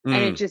hair, and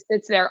it Mm, just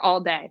sits there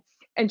all day.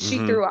 And she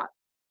mhm. threw up.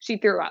 She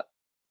threw up.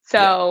 Yeah.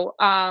 So,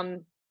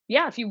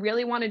 yeah, if you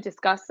really want to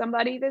discuss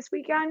somebody this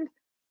weekend,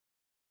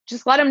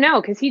 just let him know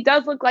because he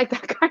does look like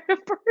that kind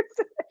of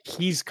person.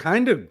 He's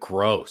kind of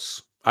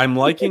gross. I'm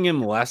liking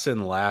him less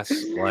and less,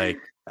 like,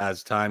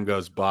 as time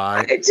goes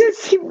by.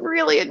 He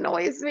really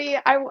annoys me.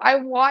 I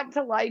want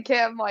to like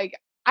him. Like,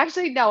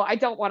 actually, no, I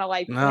don't want to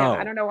like him. I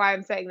No. don't know why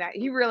I'm saying that.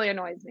 He really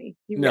annoys me.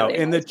 He No, really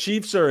and the annoys me.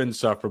 Chiefs are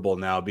insufferable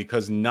now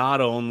because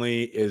not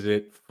only is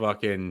it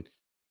fucking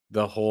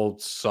the whole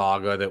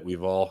saga that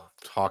we've all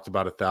talked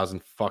about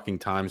 1,000 fucking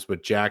times,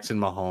 but Jackson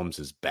Mahomes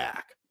is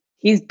back.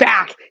 He's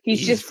back. He's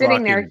He's just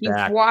sitting there. fucking He's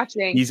back.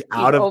 watching. He's He's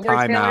out of over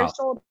Taylor's timeout.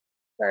 shoulder.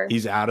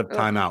 He's out of Ugh.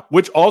 timeout,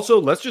 which also,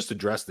 let's just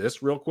address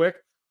this real quick.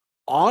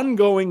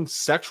 Ongoing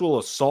sexual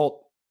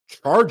assault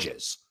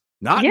charges,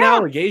 not an Yeah,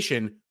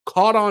 allegation,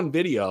 caught on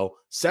video, yeah,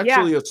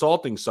 sexually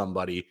assaulting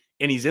somebody,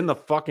 and he's in the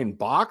fucking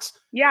box.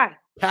 yeah. And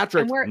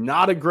Patrick,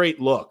 not a great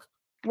look.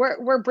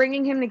 we're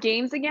bringing him to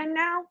games again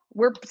now.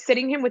 We're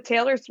sitting him with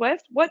Taylor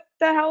Swift. What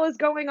the hell is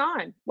going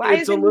on? Why It's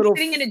a isn't he little,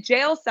 sitting in a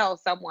jail cell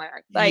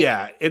somewhere? Like,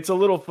 yeah, it's a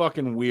little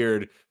fucking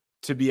weird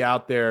to be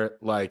out there,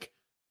 like,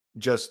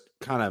 just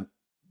kind of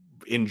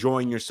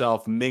enjoying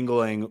yourself,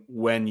 mingling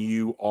when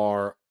you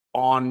are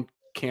on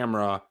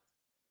camera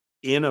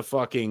in a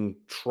fucking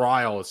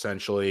trial,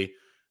 essentially,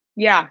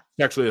 yeah,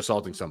 sexually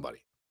assaulting somebody.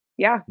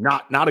 yeah.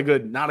 Not a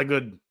good Not a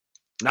good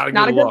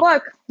look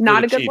look. for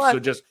Not the a good Chiefs. So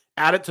look. just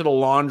add it to the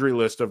laundry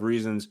list of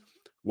reasons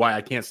why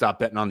I can't stop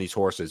betting on these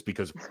horses,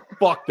 because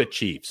fuck the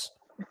Chiefs.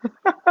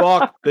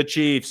 Fuck the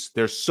Chiefs.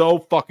 They're so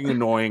fucking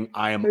annoying.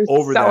 I am They're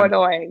over so them.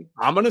 annoying.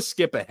 I'm going to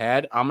skip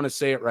ahead. I'm going to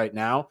say it right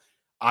now.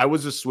 I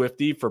was a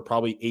Swiftie for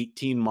probably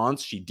 18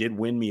 months. She did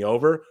win me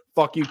over.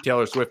 Fuck you,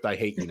 Taylor Swift. I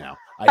hate you now.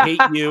 I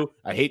hate you.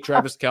 I hate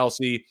Travis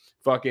Kelce.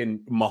 Fucking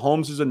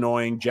Mahomes is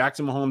annoying.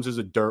 Jackson Mahomes is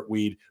a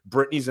dirtweed.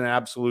 Brittany's an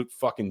absolute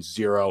fucking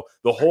zero.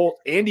 The whole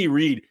Andy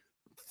Reid.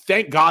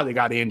 Thank God they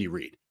got Andy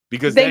Reid,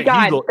 because Thank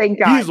God. Thank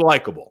God. he's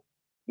likable.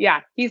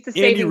 Yeah, he's the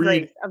Andy saving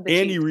Reid, grace of the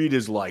Andy Chiefs. Reid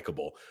is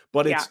likable,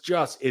 but Yeah.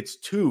 it's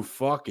too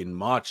fucking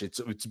much. It's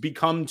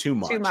become too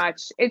much. Too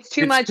much. It's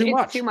too much.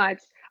 It's too much.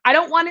 I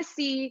don't want to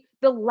see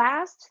the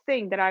last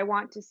thing that I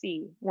want to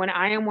see when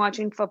I am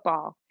watching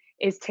football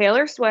is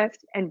Taylor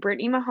Swift and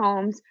Brittany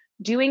Mahomes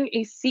doing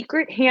a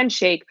secret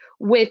handshake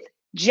with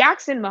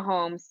Jackson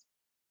Mahomes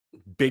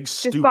Big just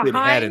stupid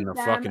head in behind the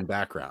them. fucking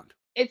background.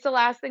 It's the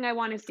last thing I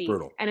want to It's see.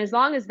 brutal. And as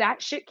long as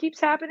that shit keeps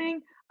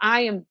happening,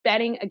 I am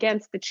betting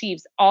against the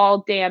Chiefs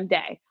all damn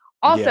day.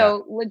 Yeah.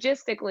 Also,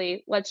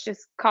 logistically, let's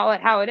just call it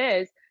how it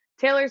is.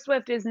 Taylor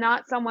Swift is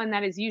not someone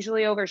that is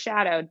usually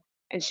overshadowed,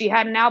 and she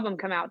had an album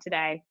come out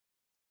today.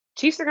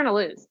 Chiefs are going to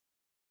lose.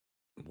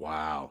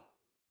 Wow.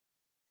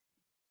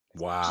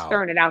 Just Wow.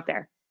 throwing it out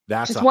there.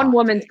 That's Just a one hot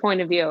woman's take.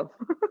 point of view.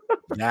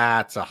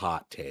 That's a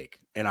hot take.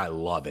 And I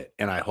love it.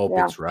 And I hope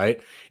Yeah, it's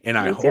right. And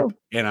me too.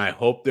 I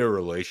hope their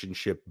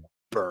relationship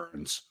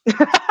burns.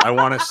 I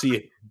want to see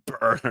it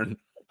burn.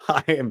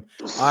 I am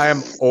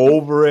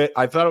over it.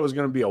 I thought it was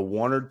going to be a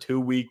 1 or 2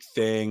 week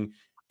thing.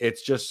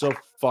 It's just so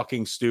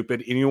fucking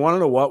stupid. And you want to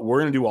know what? We're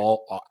going to do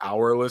all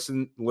our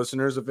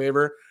listeners a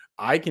favor.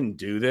 I can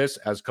do this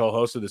as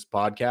co-host of this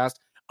podcast.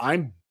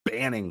 I'm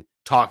banning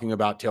talking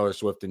about Taylor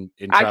Swift and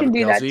I Travis can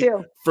do that Kelce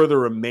too. for the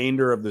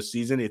remainder of the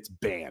season. It's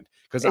banned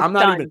because It's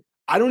done.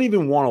 I don't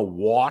even want to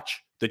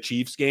watch the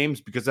Chiefs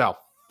games because of how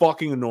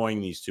fucking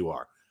annoying these two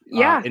are.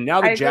 Yeah, And now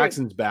I that agree.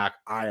 Jackson's back,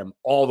 I am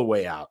all the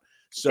way out.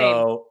 Same.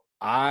 So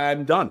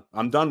I'm done.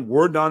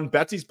 We're done.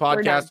 Betsies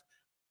podcast.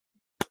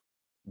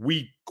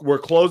 We're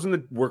closing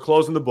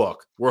the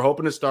book. We're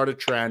hoping to start a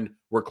trend.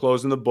 We're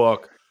closing the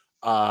book.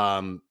 It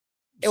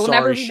will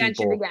never be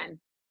mentioned again.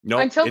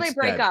 Nope, until they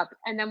break dead. up,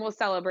 and then we'll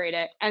celebrate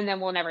it, and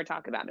then we'll never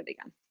talk about it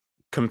again.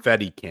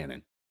 Confetti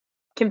cannon.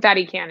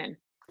 Confetti cannon.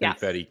 Yes.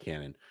 Confetti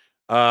cannon.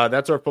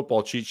 That's our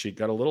football cheat sheet.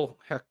 Got a little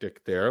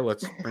hectic there.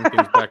 Let's bring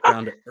things back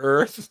down to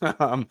earth.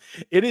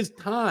 It is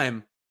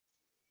time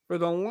for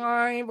the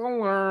live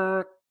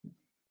alert.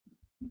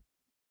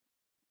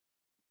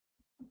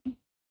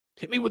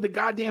 Hit me with the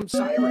goddamn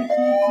siren.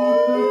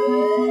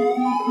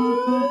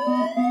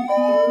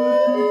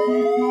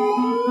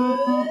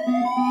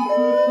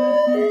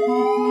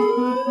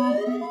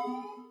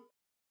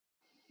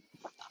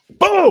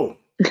 Boom!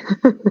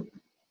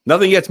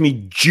 Nothing gets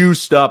me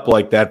juiced up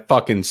like that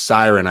fucking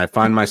siren. I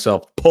find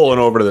myself pulling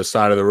over to the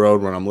side of the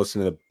road when I'm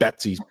listening to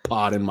Betsies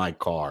pod in my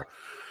car.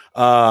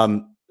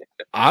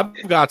 I've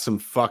got some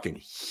fucking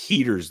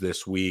heaters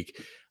this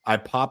week. I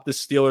popped the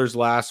Steelers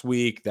last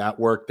week. That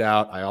worked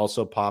out. I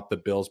also popped the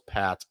Bills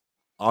Pats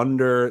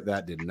under.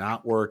 That did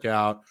not work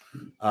out.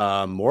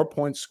 More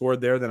points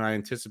scored there than I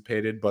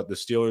anticipated, but the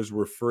Steelers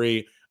were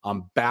free.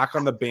 I'm back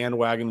on the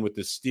bandwagon with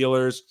the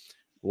Steelers.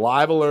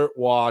 Live alert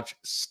watch,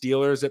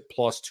 Steelers at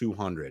plus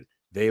 200.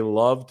 They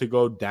love to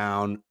go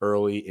down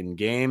early in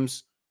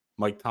games.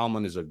 Mike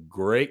Tomlin is a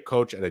great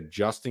coach at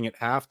adjusting at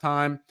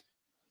halftime.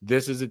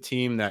 This is a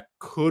team that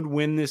could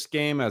win this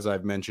game, as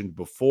I've mentioned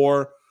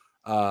before.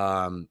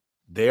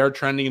 They are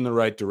trending in the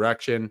right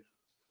direction.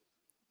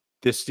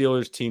 This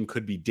Steelers team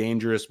could be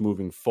dangerous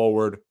moving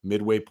forward.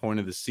 Midway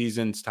point of the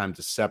season, it's time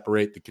to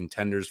separate the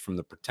contenders from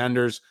the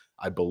pretenders.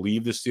 I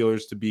believe the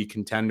Steelers to be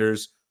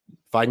contenders.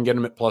 If I can get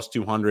them at plus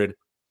 200,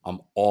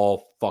 I'm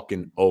all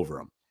fucking over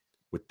them.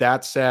 With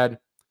that said,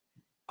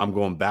 I'm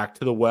going back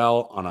to the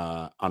well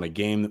on a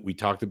game that we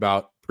talked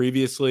about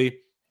previously.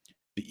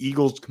 The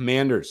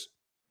Eagles-Commanders.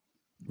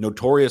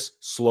 Notorious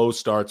slow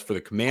starts for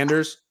the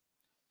Commanders.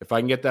 If I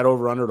can get that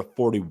over under to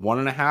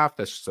 41.5,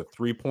 that's just a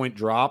 3-point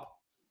drop.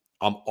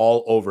 I'm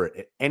all over it.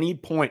 At any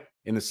point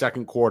in the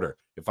second quarter,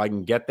 if I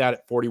can get that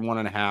at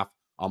 41.5,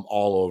 I'm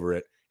all over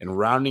it. And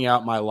rounding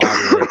out my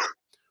library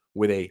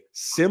with a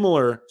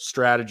similar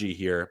strategy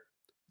here,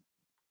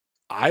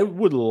 I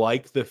would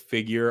like the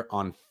figure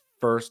on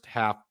first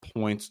half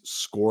points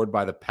scored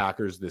by the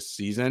Packers this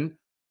season.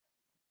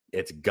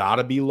 It's got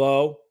to be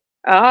low.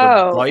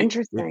 Oh,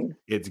 interesting.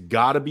 It's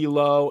got to be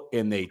low,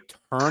 and they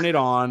turn it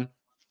on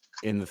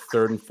in the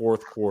third and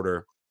fourth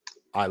quarter.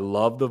 I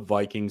love the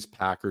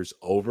Vikings-Packers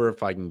over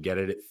if I can get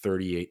it at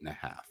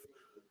 38.5.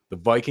 The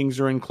Vikings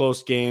are in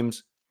close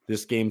games.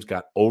 This game's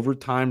got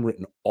overtime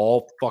written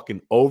all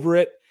fucking over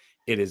it.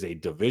 It is a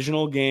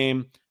divisional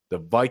game. The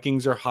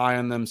Vikings are high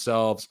on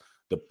themselves.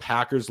 The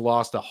Packers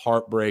lost a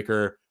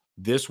heartbreaker.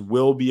 This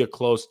will be a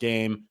close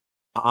game.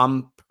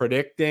 I'm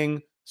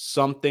predicting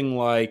something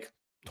like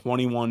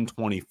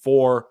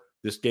 21-24.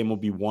 This game will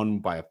be won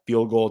by a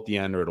field goal at the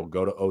end, or it'll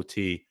go to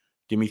OT.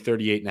 Give me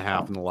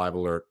 38.5 in the live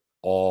alert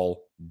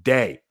all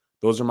day.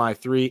 Those are my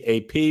three.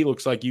 AP,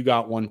 looks like you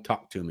got one.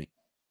 Talk to me.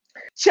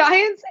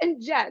 Giants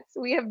and Jets.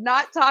 We have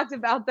not talked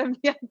about them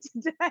yet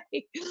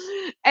today.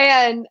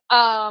 And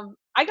I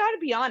got to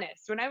be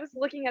honest, when I was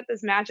looking at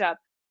this matchup,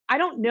 I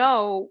don't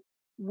know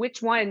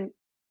which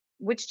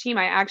team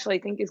I actually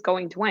think is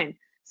going to win.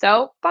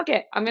 So fuck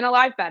it. I'm going to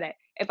live bet it.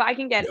 If I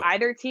can get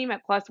either team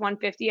at plus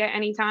 150 at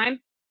any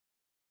time,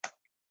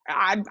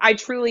 I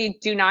truly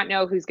do not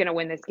know who's going to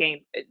win this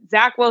game.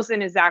 Zach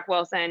Wilson is Zach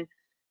Wilson.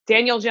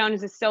 Daniel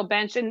Jones is still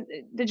benched, and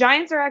the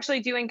Giants are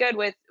actually doing good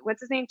with, what's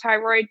his name,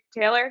 Tyrod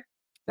Taylor? Is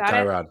that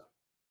Tyrod. It?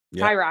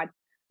 Yep. Tyrod.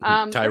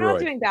 They're not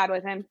doing bad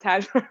with him,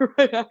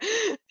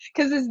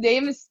 because his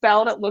name is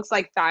spelled. It looks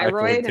like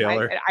thyroid,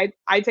 and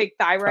I take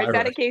thyroid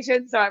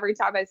medication, so every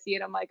time I see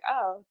it, I'm like,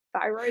 oh,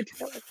 thyroid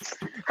Taylor.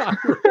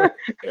 Thyroid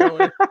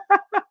Taylor.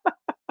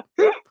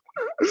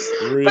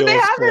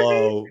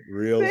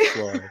 Real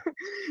slow.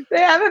 They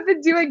haven't been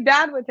doing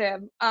bad with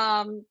him.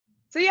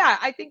 So yeah,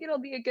 I think it'll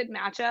be a good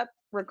matchup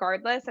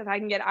regardless. If I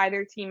can get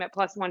either team at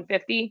plus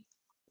 150,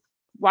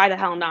 why the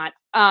hell not?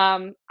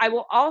 I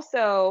will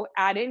also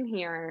add in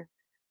here,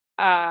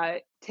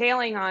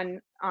 tailing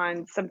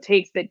on some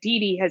takes that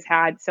Dee has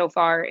had so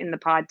far in the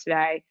pod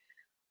today.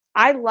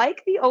 I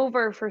like the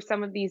over for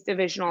some of these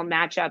divisional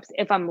matchups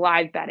if I'm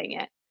live betting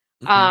it.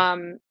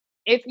 Mm-hmm.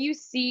 If you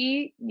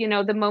see,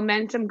 the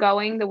momentum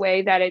going the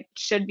way that it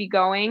should be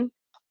going,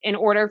 in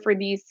order for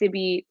these to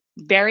be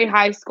very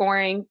high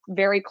scoring,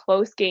 very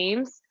close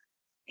games,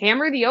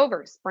 hammer the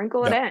over,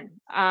 sprinkle it in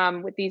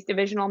with these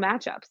divisional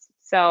matchups.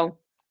 So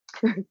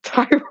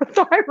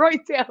Thyroid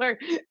Taylor,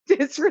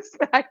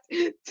 disrespect,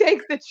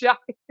 take the shot.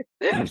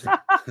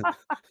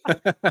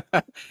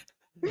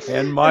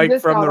 And Mike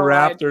from the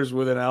Raptors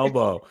with an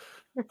elbow.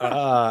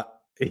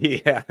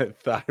 Yeah,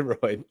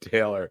 Thyroid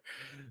Taylor.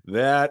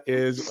 That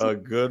is a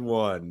good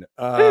one.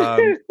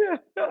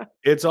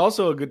 It's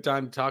also a good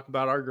time to talk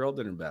about our girl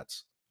dinner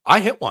bets.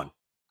 I hit one,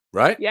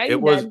 right? Yeah, it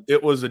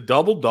was a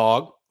double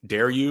dog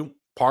dare you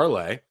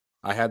parlay.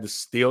 I had the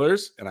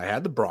Steelers and I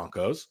had the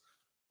Broncos,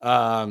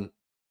 and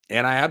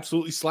I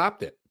absolutely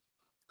slapped it.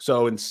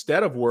 So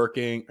instead of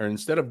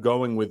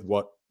going with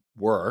what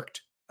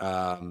worked,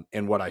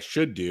 and what I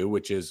should do,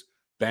 which is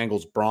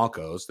Bengals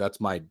Broncos,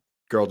 that's my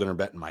girl dinner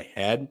bet in my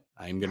head.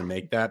 I'm going to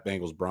make that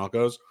Bengals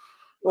Broncos.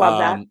 Love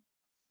that.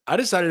 I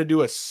decided to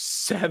do a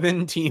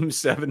 7-team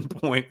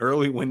 7-point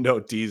early window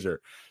teaser.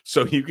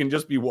 So you can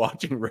just be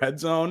watching Red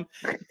Zone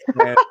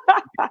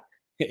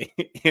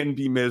and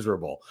be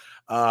miserable.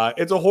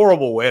 It's a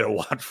horrible way to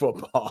watch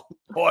football.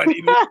 Boy,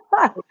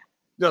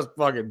 just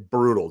fucking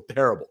brutal,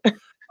 terrible.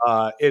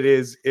 It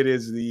is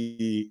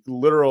the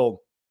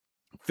literal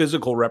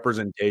physical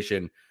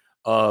representation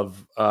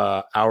of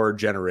our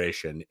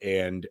generation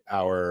and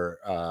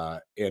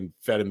our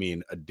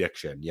amphetamine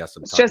addiction. Yes, I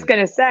was just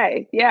gonna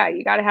say, yeah,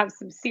 you got to have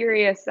some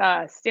serious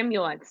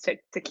stimulants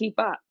to keep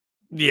up.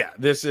 Yeah,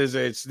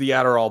 it's the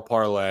Adderall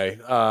parlay.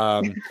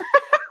 Tell me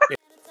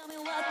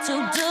what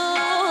to do.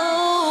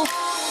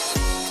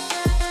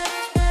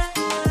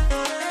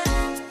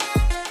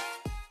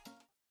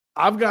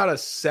 I've got a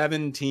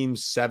 7-team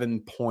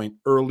 7-point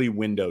early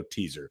window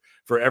teaser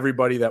for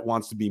everybody that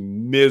wants to be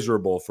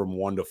miserable from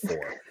 1 to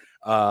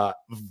 4.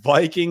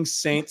 Vikings,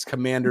 Saints,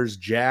 Commanders,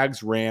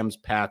 Jags, Rams,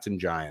 Pats, and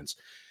Giants.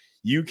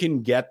 You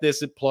can get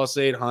this at plus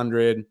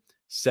 800.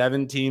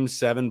 7-team,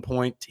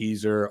 7-point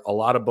teaser. A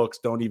lot of books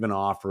don't even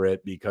offer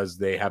it because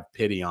they have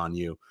pity on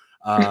you.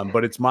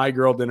 But it's my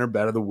girl dinner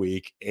bet of the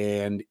week,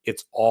 and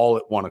it's all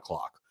at 1:00.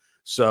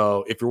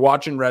 So if you're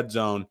watching Red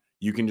Zone,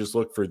 you can just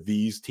look for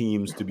these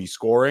teams to be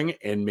scoring,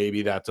 and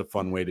maybe that's a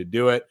fun way to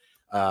do it.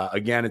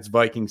 Again, it's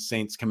Vikings,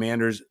 Saints,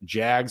 Commanders,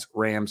 Jags,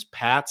 Rams,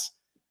 Pats,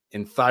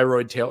 and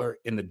Thyroid Taylor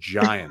in the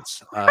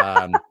Giants.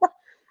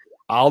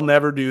 I'll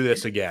never do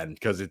this again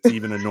because it's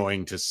even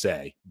annoying to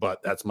say, but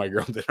that's my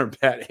girl dinner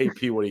bet.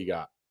 AP, what do you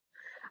got?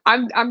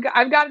 I've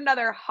got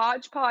another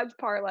hodgepodge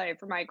parlay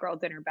for my girl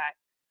dinner bet.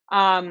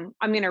 I'm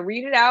going to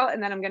read it out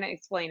and then I'm going to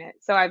explain it.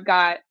 So I've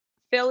got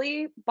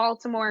Philly,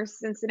 Baltimore,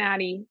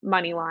 Cincinnati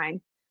money line.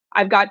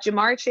 I've got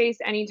Jamar Chase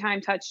anytime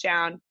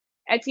touchdown.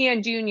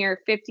 Etienne Jr.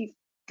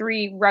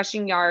 53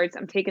 rushing yards.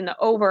 I'm taking the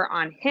over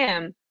on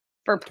him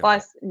for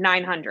plus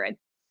 900.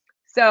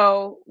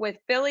 So with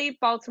Philly,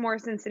 Baltimore,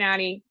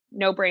 Cincinnati,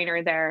 no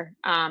brainer there.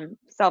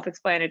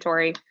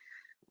 Self-explanatory.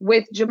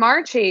 With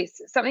Jamar Chase,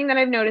 something that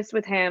I've noticed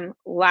with him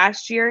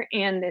last year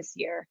and this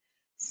year,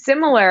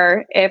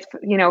 similar if,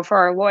 for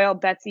our loyal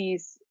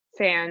Betsies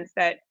fans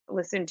that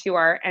listen to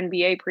our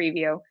NBA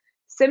preview,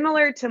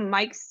 similar to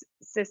Mike's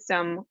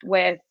system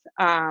with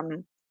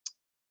the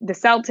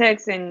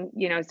Celtics and,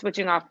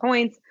 switching off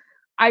points,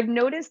 I've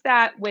noticed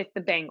that with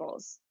the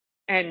Bengals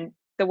and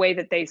the way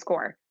that they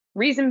score.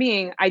 Reason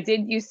being, I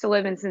did used to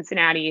live in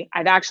Cincinnati.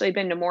 I've actually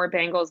been to more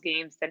Bengals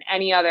games than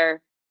any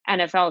other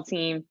NFL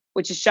team,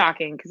 which is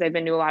shocking because I've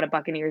been to a lot of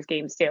Buccaneers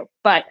games too.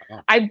 But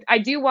I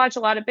do watch a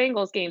lot of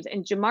Bengals games,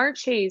 and Jamar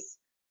Chase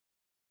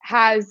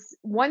has,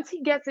 once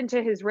he gets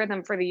into his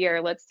rhythm for the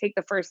year, let's take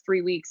the first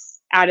 3 weeks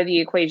out of the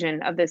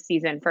equation of this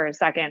season for a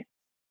second.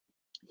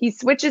 He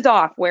switches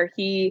off where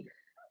he,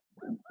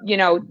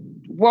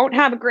 won't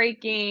have a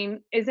great game,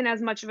 isn't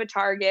as much of a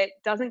target,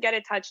 doesn't get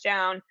a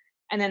touchdown.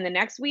 And then the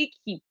next week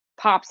he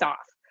pops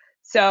off.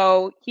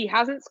 So he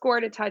hasn't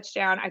scored a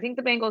touchdown. I think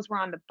the Bengals were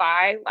on the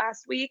bye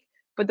last week,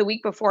 but the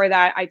week before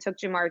that, I took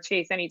Jamar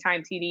Chase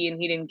anytime TD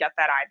and he didn't get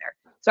that either.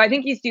 So I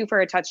think he's due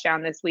for a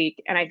touchdown this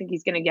week, and I think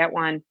he's going to get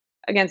one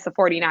against the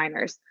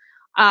 49ers.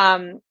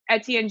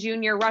 Etienne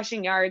Jr.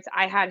 rushing yards,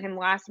 I had him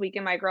last week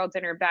in my girl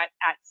dinner bet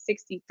at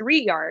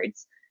 63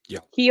 yards. Yeah.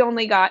 He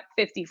only got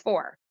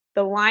 54.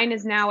 The line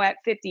is now at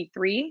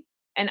 53,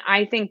 and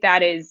I think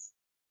that is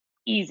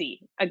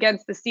easy.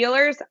 Against the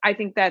Steelers, I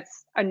think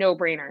that's a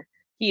no-brainer.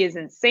 He is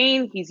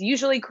insane. He's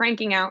usually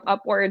cranking out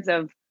upwards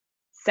of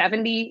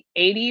 70,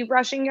 80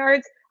 rushing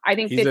yards. I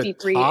think he's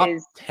 53 a top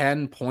is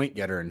 10-point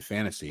getter in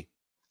fantasy.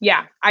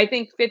 Yeah, I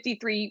think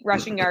 53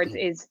 rushing yards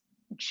is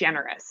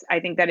generous. I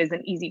think that is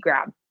an easy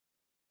grab.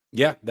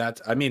 Yeah,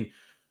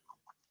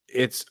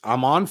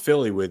 I'm on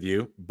Philly with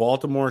you.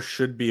 Baltimore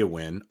should be a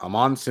win. I'm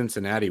on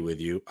Cincinnati with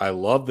you. I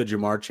love the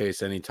Jamar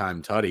Chase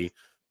anytime tutty.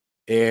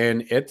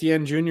 And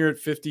Etienne Jr. at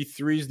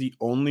 53 is the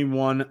only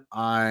one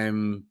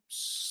I'm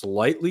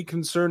slightly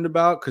concerned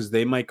about because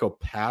they might go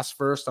pass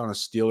first on a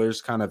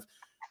Steelers kind of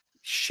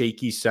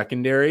shaky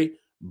secondary.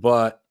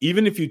 But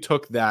even if you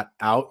took that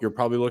out, you're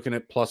probably looking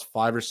at plus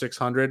 500 or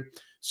 600.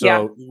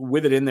 So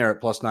with it in there at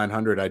plus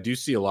 900, I do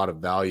see a lot of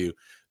value.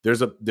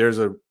 There's a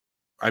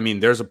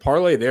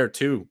parlay there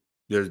too.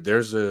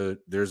 There's a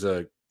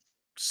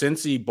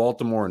Cincy,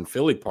 Baltimore, and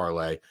Philly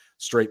parlay,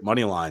 straight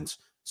money lines.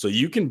 So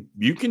you can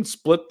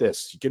split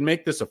this. You can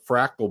make this a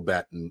fractal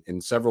bet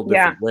in several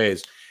different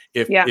ways.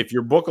 If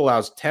your book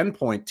allows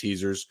 10-point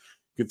teasers,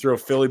 you could throw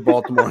Philly,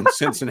 Baltimore, and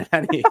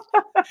Cincinnati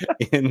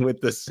in with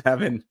the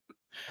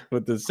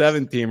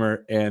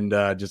 7-teamer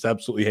and just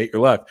absolutely hate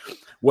your life.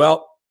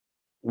 Well,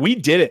 we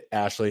did it,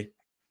 Ashley.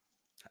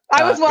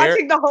 I was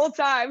watching the whole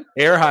time.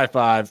 Air high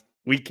five.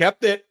 We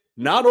kept it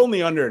not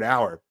only under an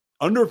hour,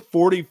 under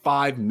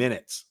 45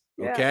 minutes.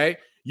 Okay.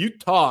 You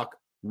talk,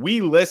 we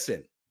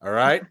listen. All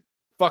right.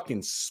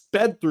 Fucking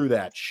sped through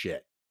that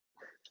shit.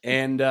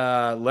 And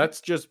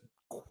let's just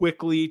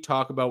quickly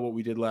talk about what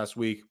we did last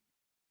week.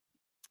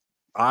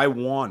 I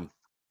won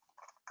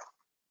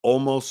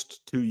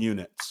almost 2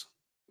 units.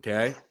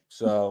 Okay.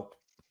 So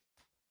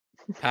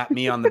pat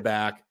me on the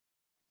back.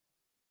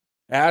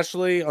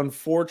 Ashley,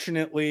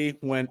 unfortunately,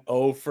 went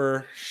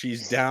over.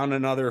 She's down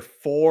another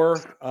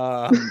 4.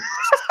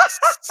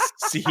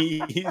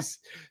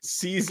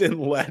 Season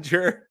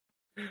ledger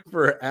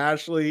for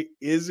Ashley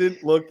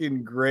isn't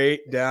looking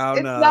great.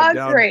 Down,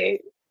 down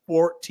great.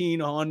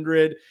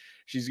 1,400.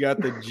 She's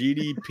got the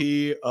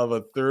GDP of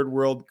a third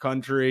world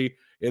country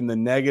in the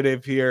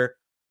negative here.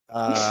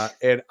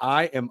 And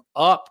I am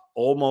up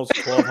almost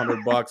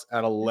 $1,200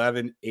 at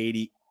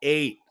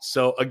 1188.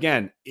 So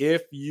again,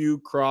 if you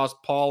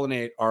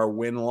cross-pollinate our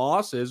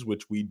win-losses,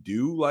 which we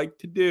do like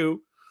to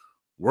do,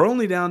 we're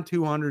only down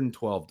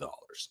 $212.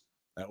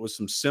 That was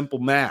some simple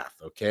math,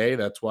 okay?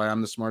 That's why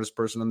I'm the smartest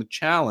person on the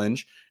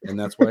challenge, and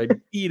that's why I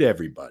beat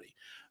everybody.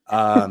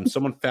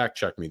 Someone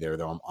fact-check me there,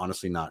 though. I'm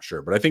honestly not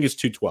sure, but I think it's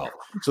 212.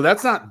 So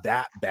that's not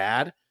that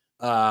bad.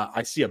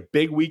 I see a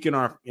big week in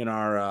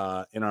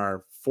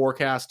our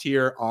forecast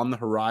here on the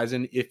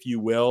horizon, if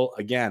you will.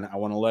 Again, I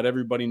want to let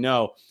everybody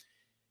know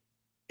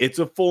It's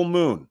a full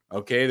moon.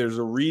 Okay. There's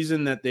a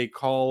reason that they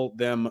call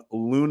them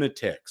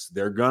lunatics.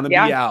 They're going to be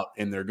out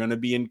and they're going to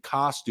be in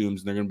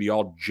costumes and they're going to be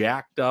all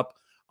jacked up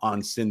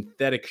on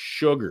synthetic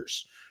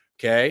sugars.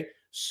 Okay.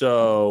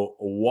 So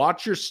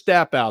watch your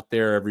step out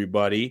there,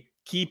 everybody.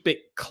 Keep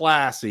it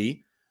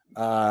classy.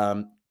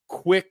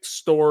 Quick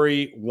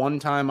story. One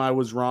time I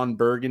was Ron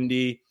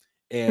Burgundy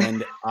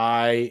and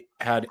I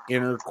had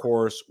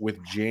intercourse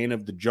with Jane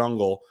of the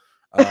Jungle.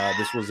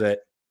 This was at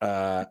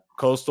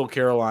Coastal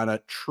Carolina.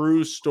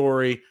 True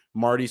story.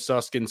 Marty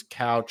Suskin's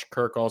couch.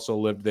 Kirk also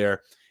lived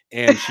there.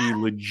 And she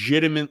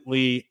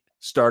legitimately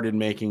started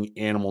making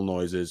animal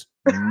noises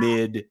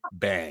mid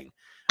bang.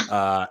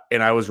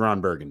 And I was Ron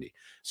Burgundy.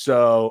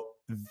 So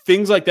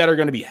things like that are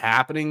going to be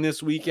happening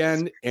this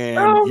weekend.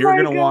 And you're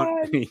going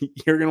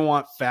to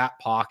want fat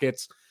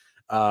pockets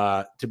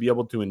to be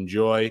able to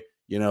enjoy,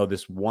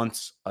 this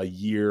once a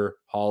year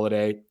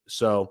holiday.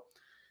 So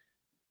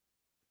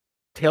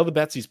tail the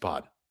Betsies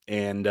pod.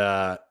 And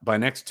by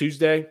next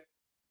Tuesday,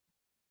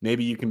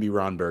 maybe you can be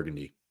Ron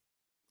Burgundy.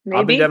 Maybe.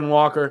 I've been Devin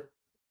Walker.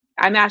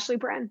 I'm Ashley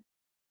Bren.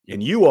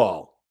 And you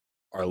all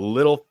are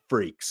little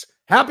freaks.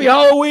 Happy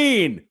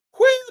Halloween.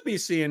 We'll be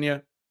seeing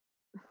you.